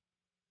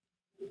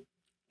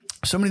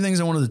 So many things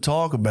I wanted to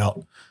talk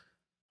about.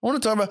 I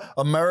want to talk about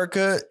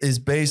America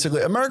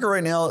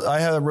right now.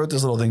 I wrote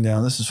this little thing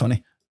down. This is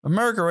funny.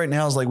 America right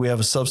now is like we have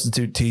a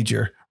substitute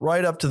teacher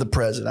right up to the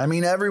president. I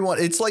mean,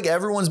 it's like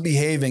everyone's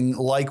behaving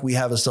like we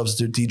have a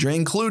substitute teacher,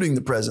 including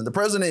the president. The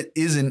president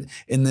isn't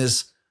in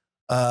this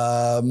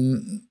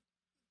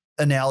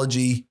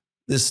analogy,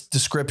 this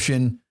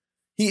description.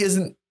 He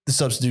isn't the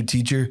substitute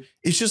teacher.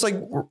 It's just like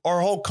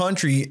our whole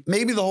country,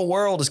 maybe the whole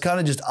world is kind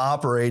of just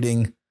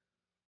operating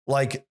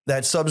like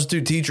that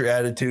substitute teacher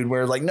attitude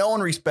where like no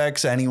one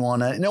respects anyone.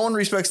 No one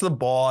respects the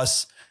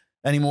boss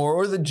anymore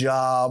or the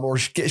job or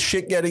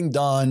shit getting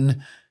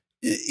done.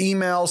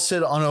 Emails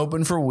sit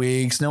unopened for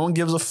weeks. No one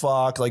gives a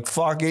fuck. Like,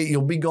 fuck it.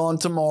 You'll be gone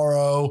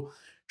tomorrow.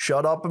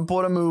 Shut up and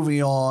put a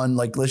movie on.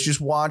 Like, let's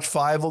just watch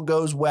Fievel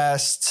Goes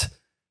West.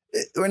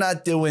 We're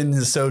not doing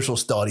the social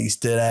studies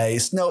today.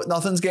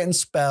 Nothing's getting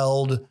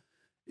spelled.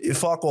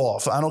 Fuck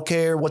off. I don't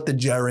care what the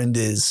gerund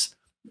is.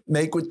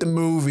 Make with the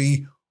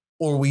movie,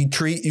 or we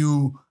treat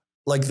you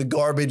like the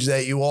garbage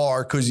that you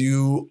are because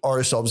you are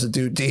a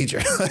substitute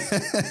teacher.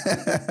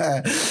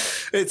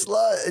 It's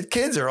like,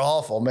 kids are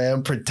awful,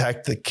 man.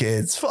 Protect the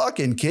kids.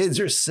 Fucking kids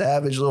are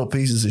savage little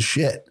pieces of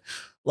shit.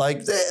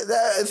 Like,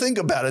 think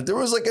about it. There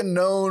was like a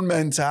known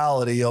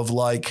mentality of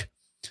like,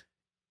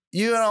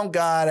 you don't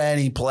got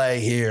any play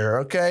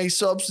here, okay?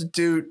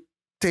 Substitute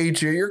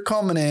teacher, you're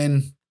coming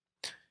in.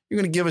 You're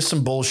going to give us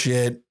some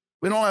bullshit.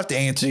 We don't have to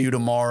answer you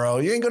tomorrow.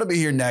 You ain't going to be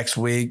here next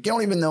week. You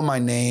don't even know my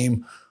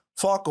name.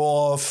 Fuck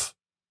off,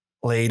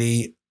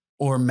 lady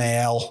or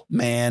male,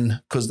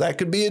 man, because that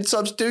could be a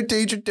substitute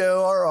teacher too.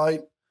 All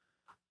right.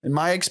 In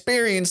my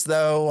experience,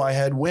 though, I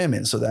had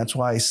women, so that's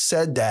why I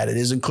said that. It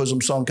isn't because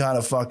I'm some kind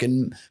of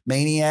fucking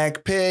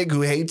maniac pig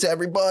who hates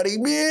everybody.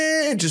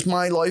 Yeah, just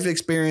my life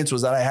experience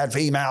was that I had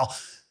female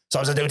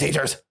substitute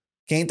teachers.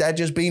 Can't that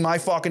just be my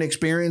fucking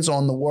experience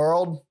on the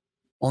world,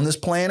 on this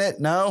planet?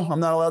 No, I'm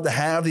not allowed to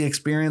have the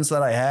experience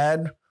that I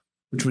had,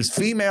 which was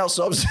female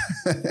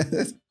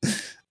substitute.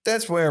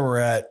 That's where we're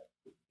at.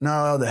 Not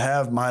allowed to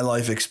have my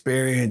life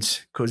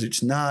experience because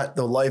it's not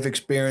the life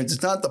experience.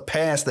 It's not the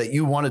past that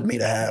you wanted me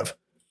to have.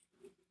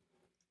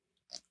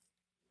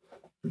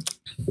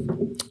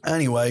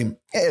 Anyway,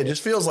 yeah, it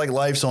just feels like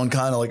life's on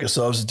kind of like a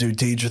substitute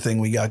teacher thing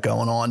we got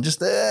going on.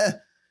 Just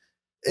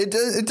it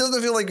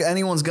doesn't feel like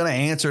anyone's going to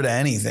answer to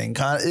anything.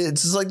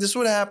 It's just like this is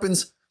what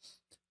happens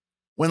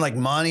when like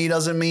money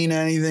doesn't mean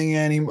anything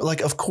anymore.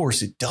 Like, of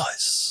course it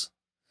does.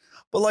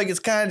 But like, it's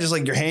kind of just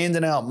like you're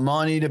handing out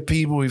money to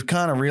people. We've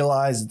kind of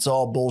realized it's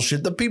all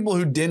bullshit. The people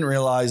who didn't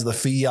realize the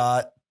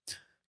fiat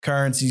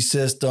currency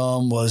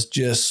system was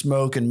just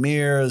smoke and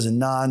mirrors and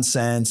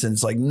nonsense. And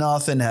it's like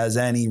nothing has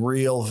any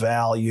real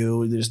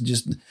value.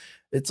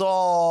 It's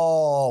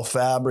all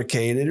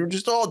fabricated. We're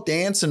just all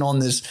dancing on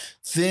this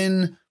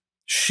thin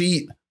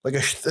sheet, like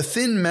a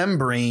thin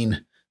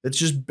membrane that's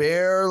just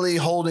barely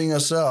holding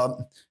us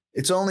up.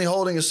 It's only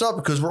holding us up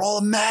because we're all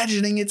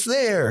imagining it's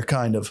there,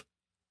 kind of.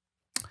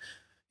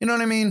 You know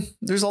what I mean?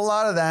 There's a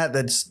lot of that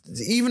that's,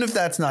 even if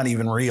that's not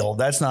even real,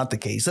 that's not the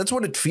case. That's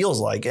what it feels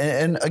like.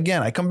 And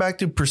again, I come back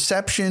to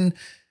perception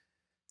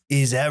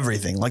is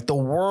everything. Like the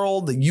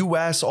world, the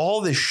US,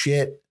 all this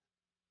shit.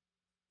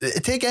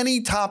 Take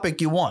any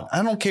topic you want.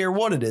 I don't care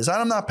what it is.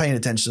 I'm not paying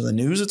attention to the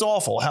news. It's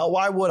awful.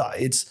 Why would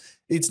I?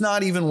 It's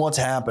not even what's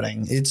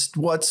happening. It's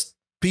what's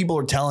people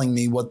are telling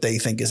me what they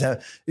think is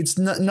happening. It's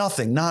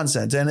nothing,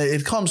 nonsense. And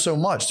it comes so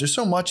much. There's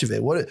so much of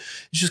it.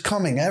 It's just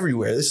coming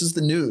everywhere. This is the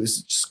news.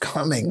 It's just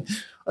coming.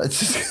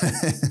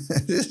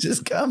 It's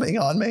just coming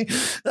on me.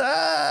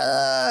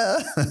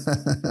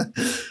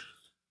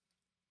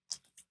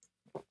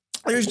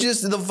 There's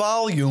just the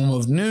volume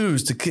of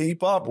news to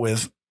keep up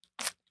with.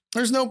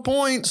 There's no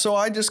point. So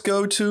I just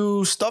go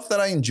to stuff that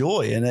I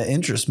enjoy and it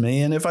interests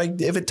me. And if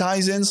it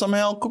ties in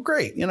somehow, cool,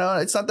 great. You know,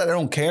 it's not that I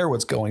don't care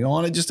what's going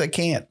on. I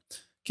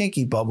can't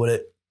keep up with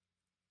it.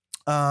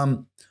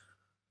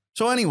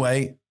 So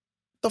anyway,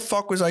 the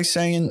fuck was I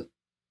saying?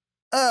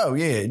 Oh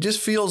yeah. It just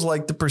feels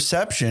like the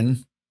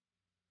perception,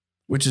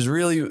 which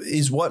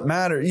is what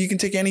matters. You can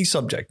take any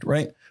subject,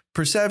 right?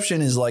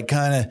 Perception is like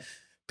kind of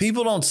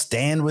people don't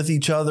stand with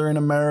each other in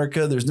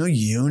America. There's no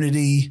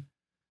unity.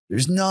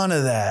 There's none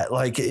of that.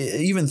 Like,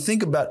 even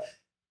think about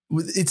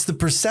it's the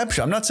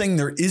perception. I'm not saying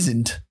there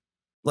isn't.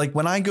 Like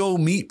when I go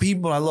meet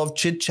people, I love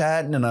chit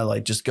chatting and I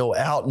like just go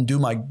out and do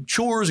my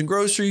chores and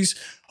groceries,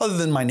 other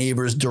than my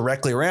neighbors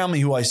directly around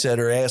me, who I said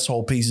are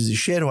asshole pieces of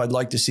shit, who I'd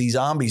like to see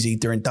zombies eat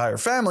their entire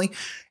family.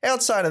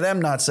 Outside of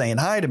them not saying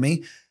hi to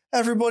me,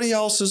 everybody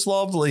else is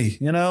lovely.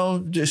 You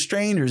know, just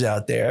strangers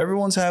out there.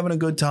 Everyone's having a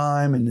good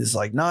time and is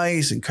like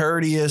nice and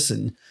courteous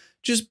and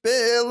just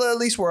at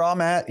least where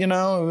I'm at, you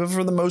know,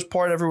 for the most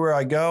part, everywhere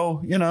I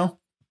go, you know.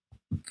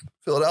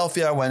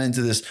 Philadelphia, I went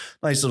into this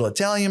nice little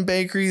Italian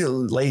bakery. The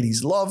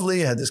lady's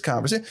lovely. I had this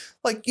conversation.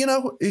 Like, you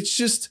know, it's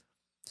just,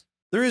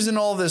 there isn't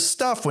all this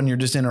stuff when you're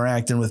just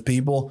interacting with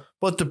people.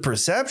 But the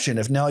perception,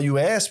 if now you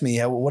ask me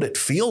what it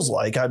feels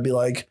like, I'd be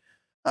like,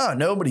 oh,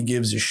 nobody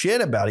gives a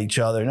shit about each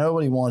other.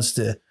 Nobody wants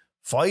to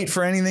fight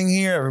for anything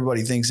here.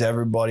 Everybody thinks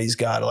everybody's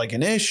got like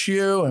an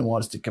issue and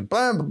wants to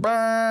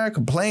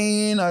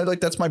complain. I like,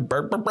 that's my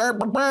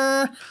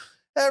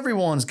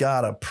everyone's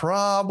got a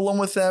problem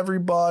with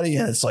everybody.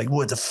 And it's like,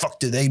 what the fuck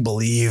do they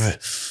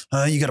believe?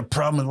 You got a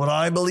problem with what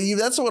I believe?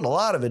 That's what a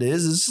lot of it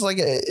is. It's like,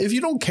 if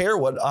you don't care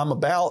what I'm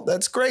about,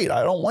 that's great.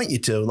 I don't want you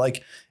to.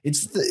 Like,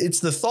 it's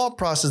the thought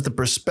process, the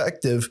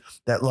perspective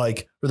that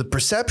like, or the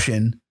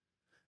perception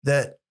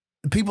that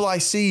the people I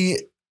see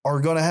are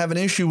going to have an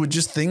issue with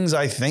just things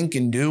I think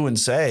and do and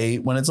say,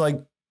 when it's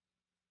like,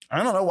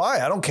 I don't know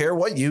why. I don't care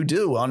what you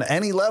do on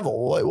any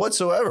level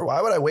whatsoever.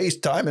 Why would I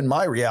waste time in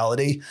my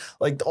reality?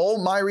 Like,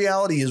 all my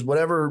reality is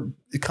whatever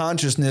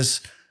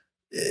consciousness.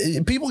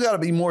 People got to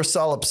be more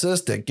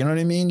solipsistic. You know what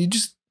I mean? You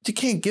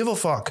can't give a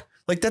fuck.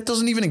 Like, that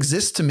doesn't even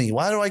exist to me.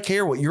 Why do I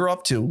care what you're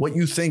up to, what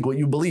you think, what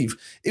you believe?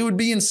 It would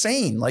be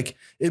insane. Like,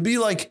 it'd be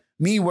like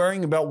me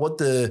worrying about what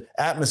the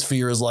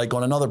atmosphere is like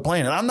on another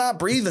planet. I'm not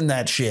breathing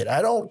that shit.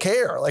 I don't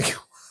care. Like,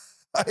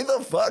 why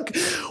the fuck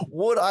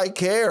would I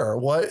care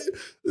what,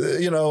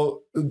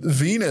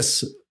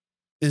 Venus'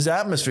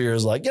 atmosphere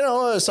is like? You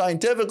know,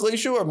 scientifically,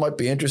 sure, it might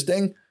be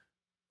interesting.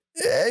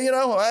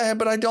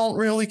 But I don't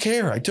really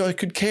care. I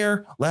could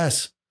care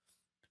less.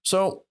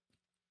 So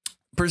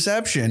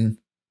perception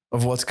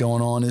of what's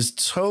going on is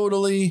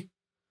totally,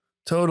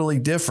 totally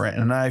different.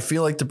 And I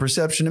feel like the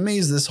perception to me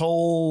is this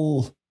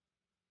whole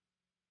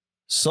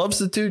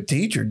substitute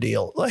teacher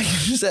deal. Like,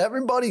 just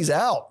everybody's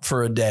out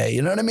for a day.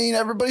 You know what I mean?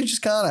 Everybody's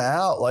just kind of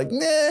out. Like,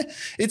 nah.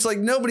 It's like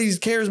nobody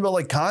cares about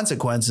like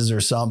consequences or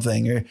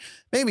something. Or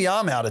maybe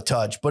I'm out of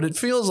touch, but it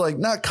feels like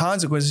not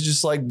consequences,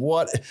 just like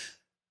what.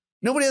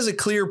 Nobody has a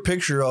clear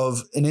picture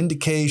of an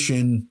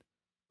indication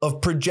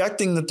of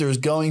projecting that there's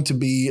going to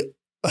be.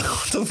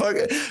 What the fuck?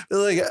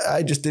 Like,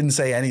 I just didn't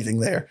say anything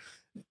there.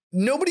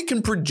 Nobody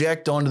can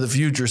project onto the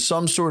future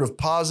some sort of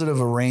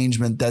positive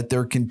arrangement that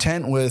they're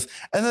content with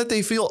and that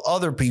they feel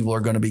other people are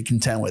going to be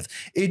content with.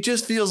 It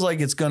just feels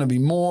like it's going to be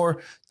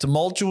more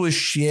tumultuous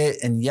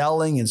shit and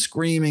yelling and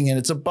screaming. And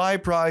it's a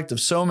byproduct of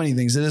so many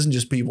things. It isn't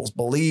just people's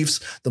beliefs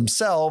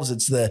themselves.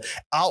 It's the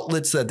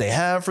outlets that they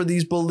have for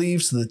these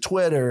beliefs, the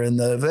Twitter and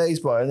the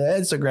Facebook and the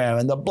Instagram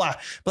and the blah,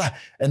 blah,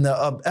 and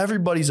the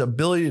everybody's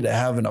ability to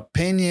have an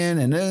opinion.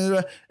 And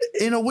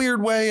in a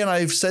weird way, and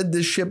I've said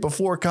this shit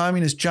before,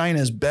 communist China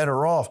is better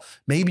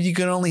off. Maybe you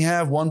can only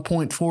have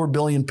 1.4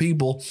 billion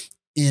people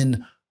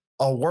in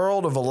a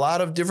world of a lot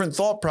of different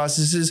thought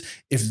processes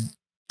if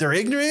they're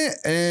ignorant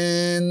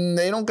and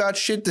they don't got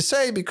shit to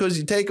say because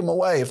you take them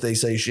away if they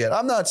say shit.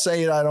 I'm not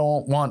saying I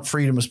don't want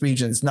freedom of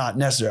speech and it's not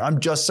necessary. I'm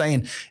just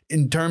saying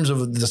in terms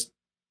of the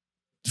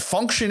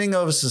functioning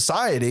of a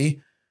society,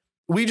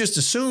 we just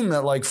assume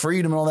that like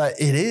freedom and all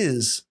that, it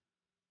is.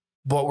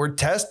 But we're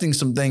testing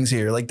some things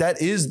here. Like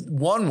that is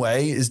one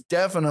way, is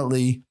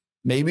definitely,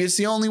 maybe it's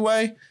the only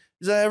way,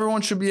 is that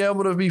everyone should be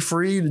able to be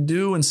free to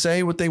do and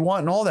say what they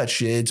want and all that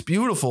shit. It's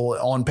beautiful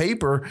on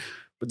paper.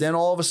 But then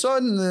all of a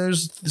sudden,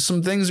 there's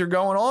some things are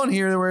going on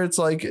here where it's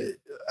like,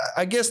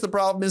 I guess the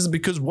problem is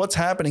because what's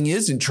happening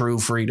isn't true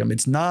freedom.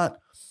 It's not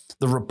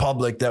the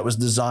republic that was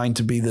designed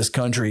to be this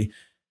country.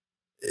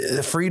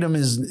 Freedom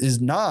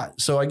is not.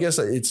 So I guess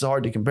it's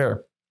hard to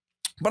compare.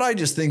 But I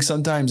just think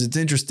sometimes it's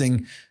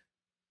interesting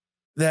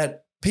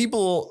that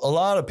people, a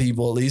lot of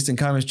people, at least in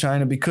communist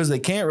China, because they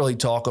can't really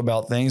talk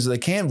about things, they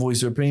can't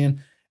voice their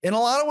opinion. In a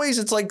lot of ways,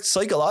 it's like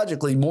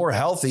psychologically more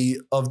healthy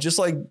of just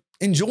like,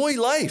 enjoy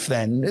life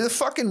then.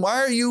 Fucking, why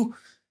are you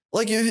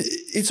like,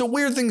 it's a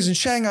weird things in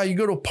Shanghai. You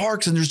go to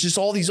parks and there's just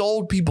all these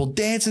old people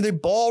dancing, they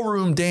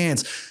ballroom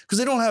dance because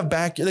they don't have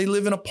they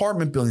live in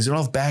apartment buildings. They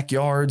don't have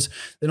backyards.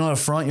 They don't have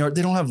front yard.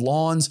 They don't have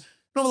lawns.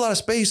 They don't have a lot of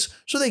space.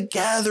 So they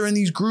gather in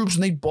these groups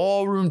and they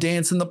ballroom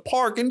dance in the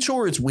park. And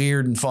sure, it's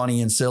weird and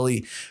funny and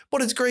silly,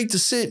 but it's great to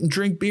sit and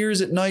drink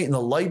beers at night and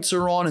the lights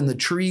are on in the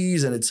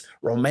trees and it's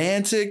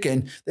romantic.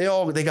 And they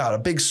got a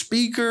big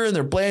speaker and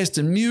they're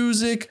blasting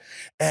music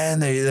and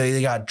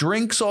they got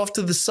drinks off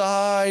to the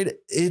side.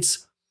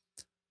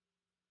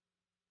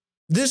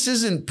 This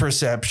isn't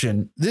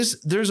perception.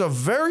 There's a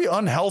very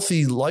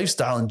unhealthy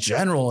lifestyle in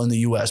general in the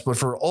US, but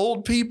for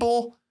old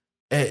people,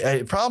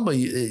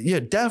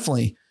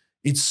 definitely.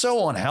 It's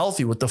so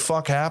unhealthy what the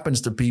fuck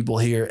happens to people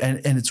here. And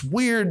it's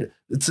weird.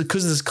 It's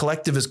because of this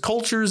collectivist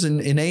cultures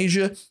in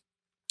Asia.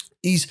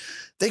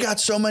 They got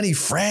so many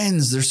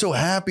friends. They're so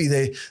happy.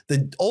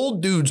 The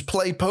old dudes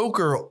play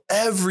poker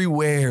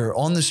everywhere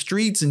on the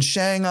streets in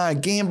Shanghai,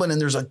 gambling,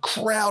 and there's a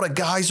crowd of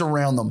guys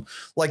around them,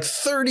 like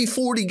 30,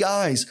 40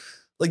 guys.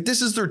 Like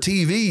this is their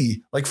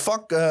TV. Like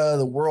fuck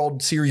the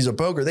World Series of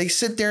Poker. They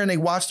sit there and they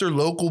watch their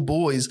local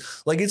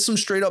boys. Like it's some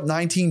straight up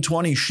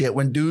 1920 shit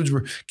when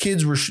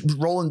kids were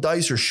rolling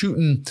dice or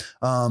shooting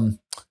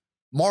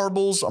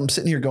marbles. I'm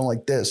sitting here going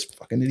like this,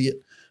 fucking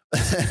idiot,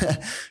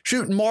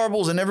 shooting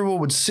marbles, and everyone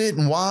would sit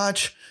and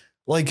watch.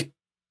 Like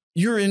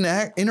you're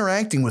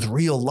interacting with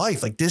real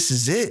life. Like this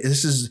is it.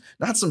 This is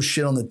not some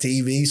shit on the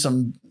TV,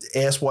 some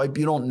asswipe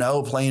you don't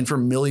know playing for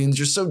millions.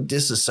 You're so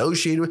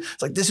disassociated.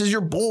 It's like, this is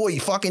your boy,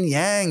 fucking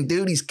Yang,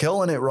 dude. He's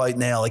killing it right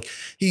now. Like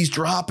he's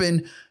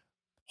dropping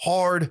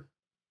hard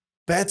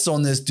bets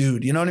on this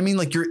dude. You know what I mean?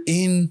 Like you're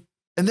in,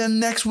 and then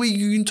next week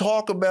you can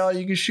talk about,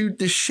 you can shoot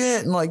the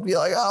shit and like be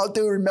like, oh,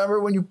 dude, remember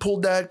when you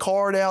pulled that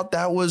card out?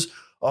 That was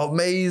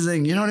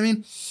amazing. You know what I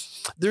mean?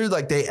 They're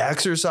like, they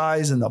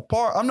exercise in the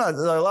park. A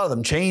lot of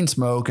them chain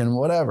smoke and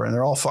whatever. And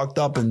they're all fucked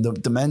up and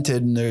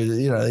demented. And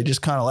they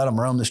just kind of let them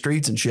roam the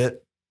streets and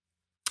shit,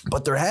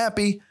 but they're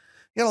happy.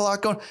 You got a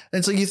lot going. And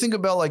it's like, I think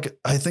about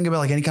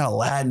like any kind of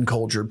Latin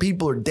culture.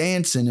 People are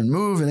dancing and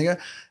moving.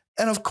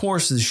 And of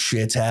course this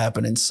shit's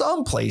happening in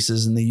some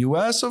places in the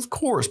US, of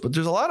course, but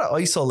there's a lot of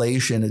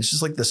isolation. It's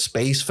just like the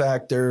space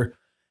factor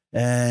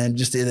and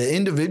just the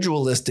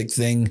individualistic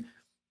thing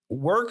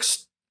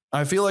works.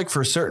 I feel like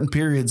for certain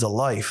periods of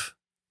life.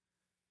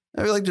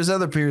 I feel like there's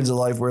other periods of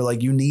life where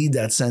like you need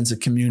that sense of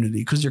community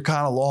because you're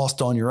kind of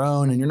lost on your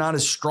own and you're not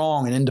as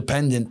strong and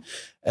independent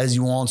as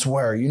you once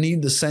were. You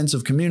need the sense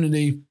of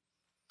community.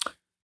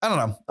 I don't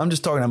know. I'm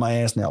just talking out my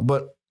ass now,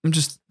 but I'm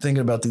just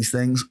thinking about these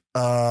things.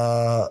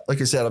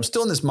 Like I said, I'm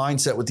still in this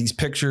mindset with these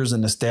pictures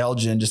and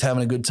nostalgia and just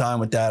having a good time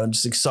with that. I'm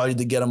just excited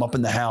to get them up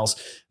in the house,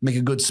 make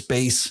a good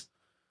space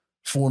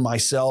for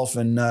myself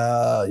and,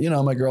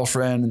 my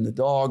girlfriend and the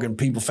dog and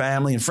people,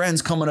 family and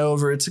friends coming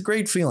over. It's a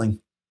great feeling.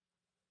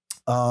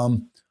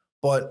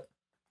 But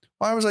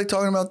why was I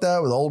talking about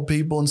that with old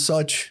people and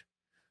such?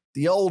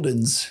 The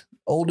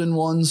olden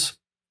ones.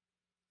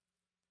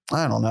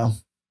 I don't know.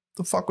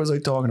 The fuck was I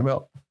talking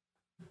about?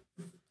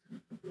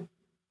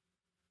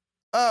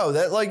 Oh,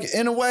 that like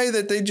in a way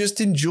that they just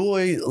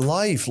enjoy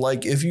life.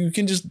 Like if you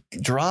can just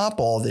drop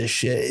all this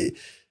shit.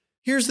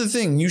 Here's the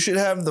thing. You should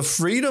have the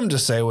freedom to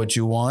say what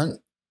you want.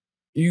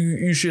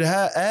 You should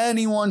have,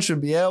 anyone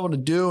should be able to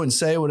do and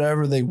say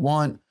whatever they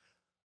want,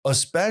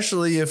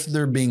 especially if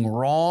they're being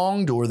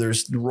wronged or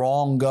there's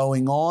wrong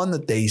going on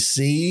that they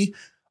see,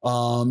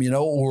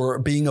 or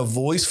being a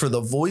voice for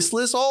the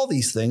voiceless. All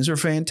these things are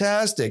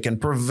fantastic and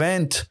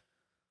prevent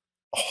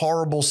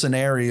horrible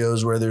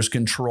scenarios where there's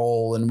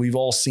control. And we've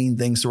all seen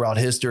things throughout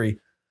history.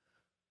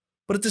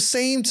 But at the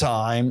same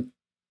time,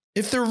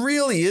 if there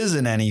really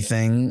isn't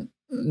anything,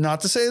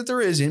 not to say that there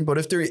isn't, but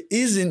if there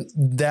isn't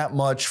that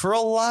much, for a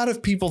lot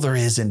of people, there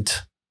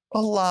isn't.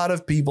 A lot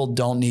of people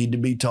don't need to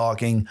be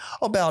talking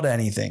about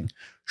anything.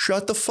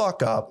 Shut the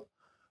fuck up.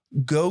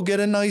 Go get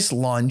a nice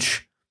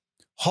lunch.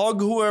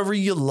 Hug whoever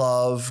you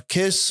love.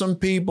 Kiss some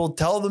people.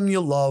 Tell them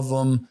you love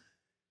them.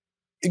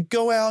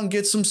 Go out and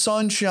get some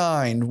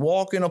sunshine.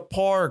 Walk in a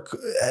park.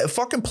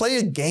 Fucking play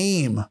a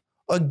game.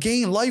 a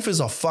game. Life is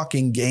a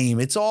fucking game.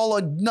 It's all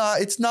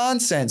it's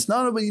nonsense.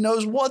 Nobody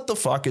knows what the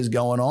fuck is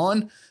going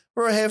on.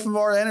 Or half of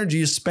our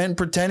energy is spent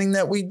pretending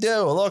that we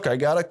do. Look, I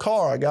got a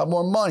car. I got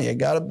more money. I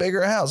got a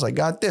bigger house. I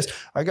got this.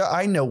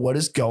 I know what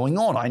is going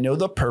on. I know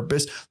the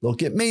purpose.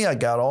 Look at me. I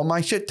got all my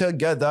shit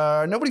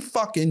together. Nobody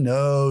fucking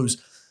knows.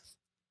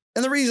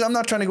 And the reason I'm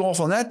not trying to go off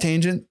on that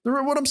tangent,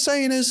 what I'm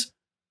saying is,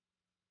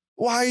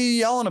 why are you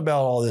yelling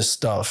about all this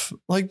stuff?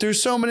 Like,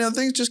 there's so many other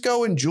things. Just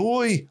go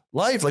enjoy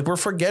life. Like, we're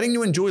forgetting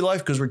to enjoy life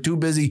because we're too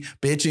busy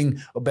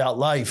bitching about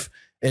life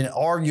and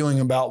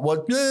arguing about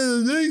what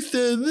they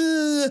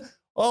said.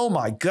 Oh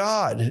my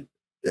God.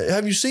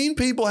 Have you seen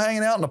people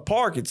hanging out in the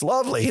park? It's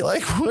lovely.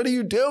 Like, what are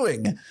you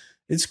doing?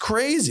 It's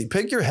crazy.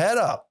 Pick your head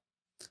up.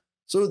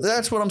 So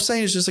that's what I'm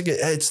saying. It's just like,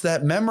 it's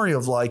that memory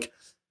of like,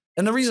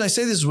 and the reason I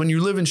say this is when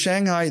you live in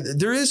Shanghai,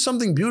 there is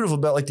something beautiful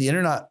about like the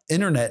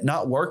internet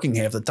not working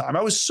half the time.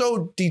 I was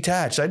so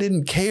detached. I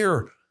didn't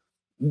care.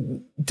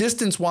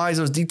 Distance wise,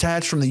 I was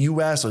detached from the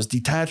US. I was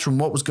detached from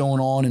what was going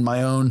on in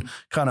my own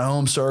kind of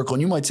home circle.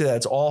 And you might say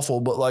that's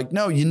awful, but like,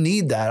 no, you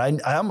need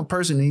that. I'm a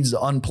person who needs to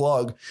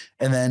unplug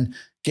and then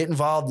get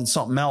involved in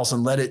something else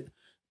and let it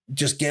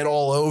just get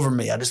all over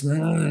me. I just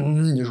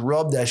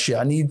rub that shit.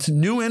 I need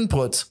new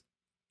inputs.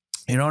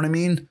 You know what I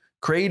mean?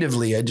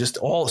 Creatively,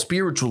 all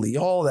spiritually,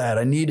 all that.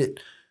 I need it.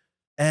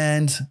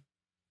 And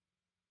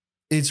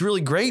it's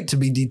really great to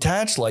be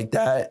detached like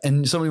that.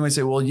 And somebody might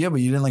say, well, yeah, but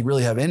you didn't like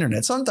really have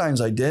internet. Sometimes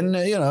I didn't,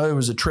 you know, it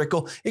was a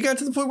trickle. It got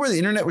to the point where the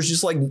internet was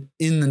just like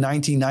in the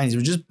 1990s. It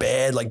was just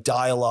bad, like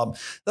dial up,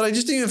 that I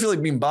just didn't even feel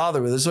like being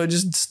bothered with it. So I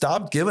just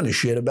stopped giving a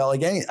shit about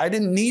like I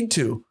didn't need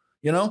to,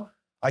 you know,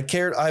 I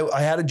cared.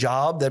 I had a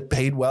job that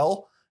paid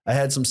well. I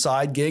had some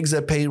side gigs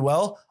that paid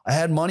well. I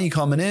had money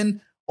coming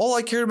in. All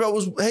I cared about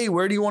was, hey,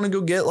 where do you want to go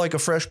get like a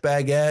fresh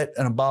baguette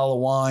and a bottle of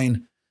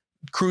wine?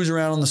 Cruise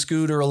around on the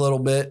scooter a little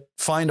bit,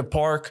 find a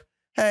park,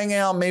 hang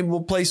out. Maybe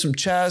we'll play some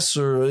chess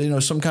or, you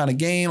know, some kind of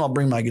game. I'll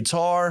bring my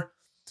guitar.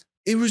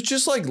 It was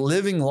just like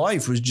living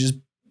life was just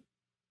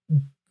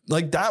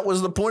like, that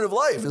was the point of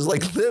life, is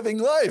like living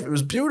life. It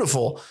was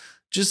beautiful,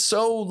 just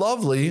so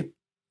lovely.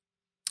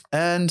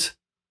 And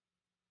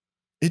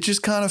it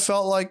just kind of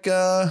felt like,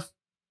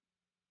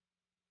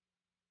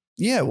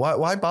 yeah,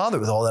 why bother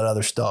with all that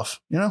other stuff?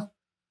 You know?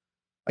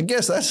 I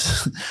guess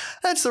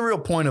that's the real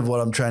point of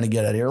what I'm trying to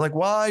get at here. Like,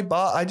 why?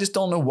 I just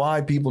don't know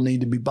why people need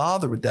to be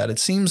bothered with that. It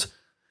seems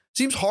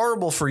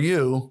horrible for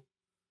you,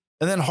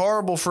 and then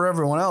horrible for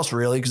everyone else,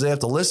 really, because they have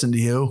to listen to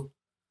you.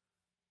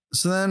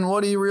 So then,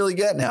 what are you really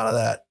getting out of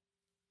that?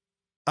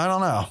 I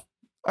don't know.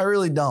 I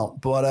really don't.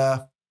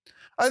 But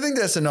I think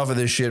that's enough of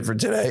this shit for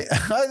today.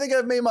 I think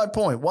I've made my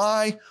point.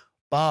 Why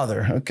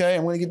bother? Okay,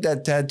 I'm going to get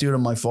that tattooed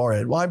on my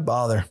forehead. Why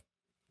bother?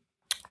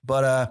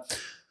 But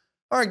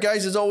all right,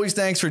 guys, as always,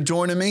 thanks for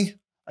joining me.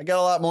 I got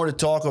a lot more to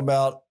talk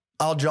about.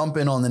 I'll jump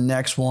in on the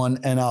next one,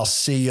 and I'll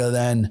see you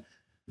then.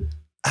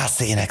 I'll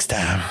see you next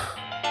time.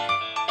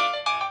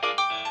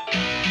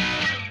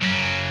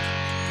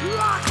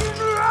 Rock and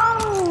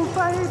roll,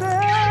 baby.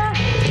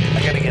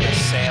 I got to get a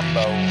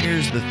Sambo.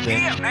 Here's the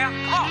thing. Yeah, man,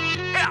 come on.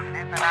 Yeah.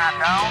 Isn't that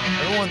down?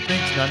 Everyone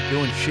thinks not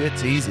doing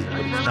shit's easy, but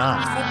it's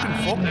not.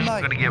 Fucking It's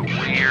night. gonna get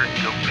weird.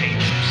 Go paint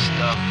some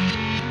stuff.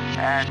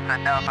 That's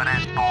enough of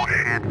this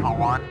bullshit for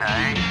one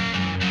day.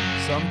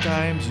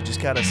 Sometimes you just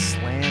got to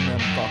slam them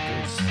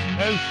fuckers.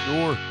 Oh,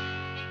 sure.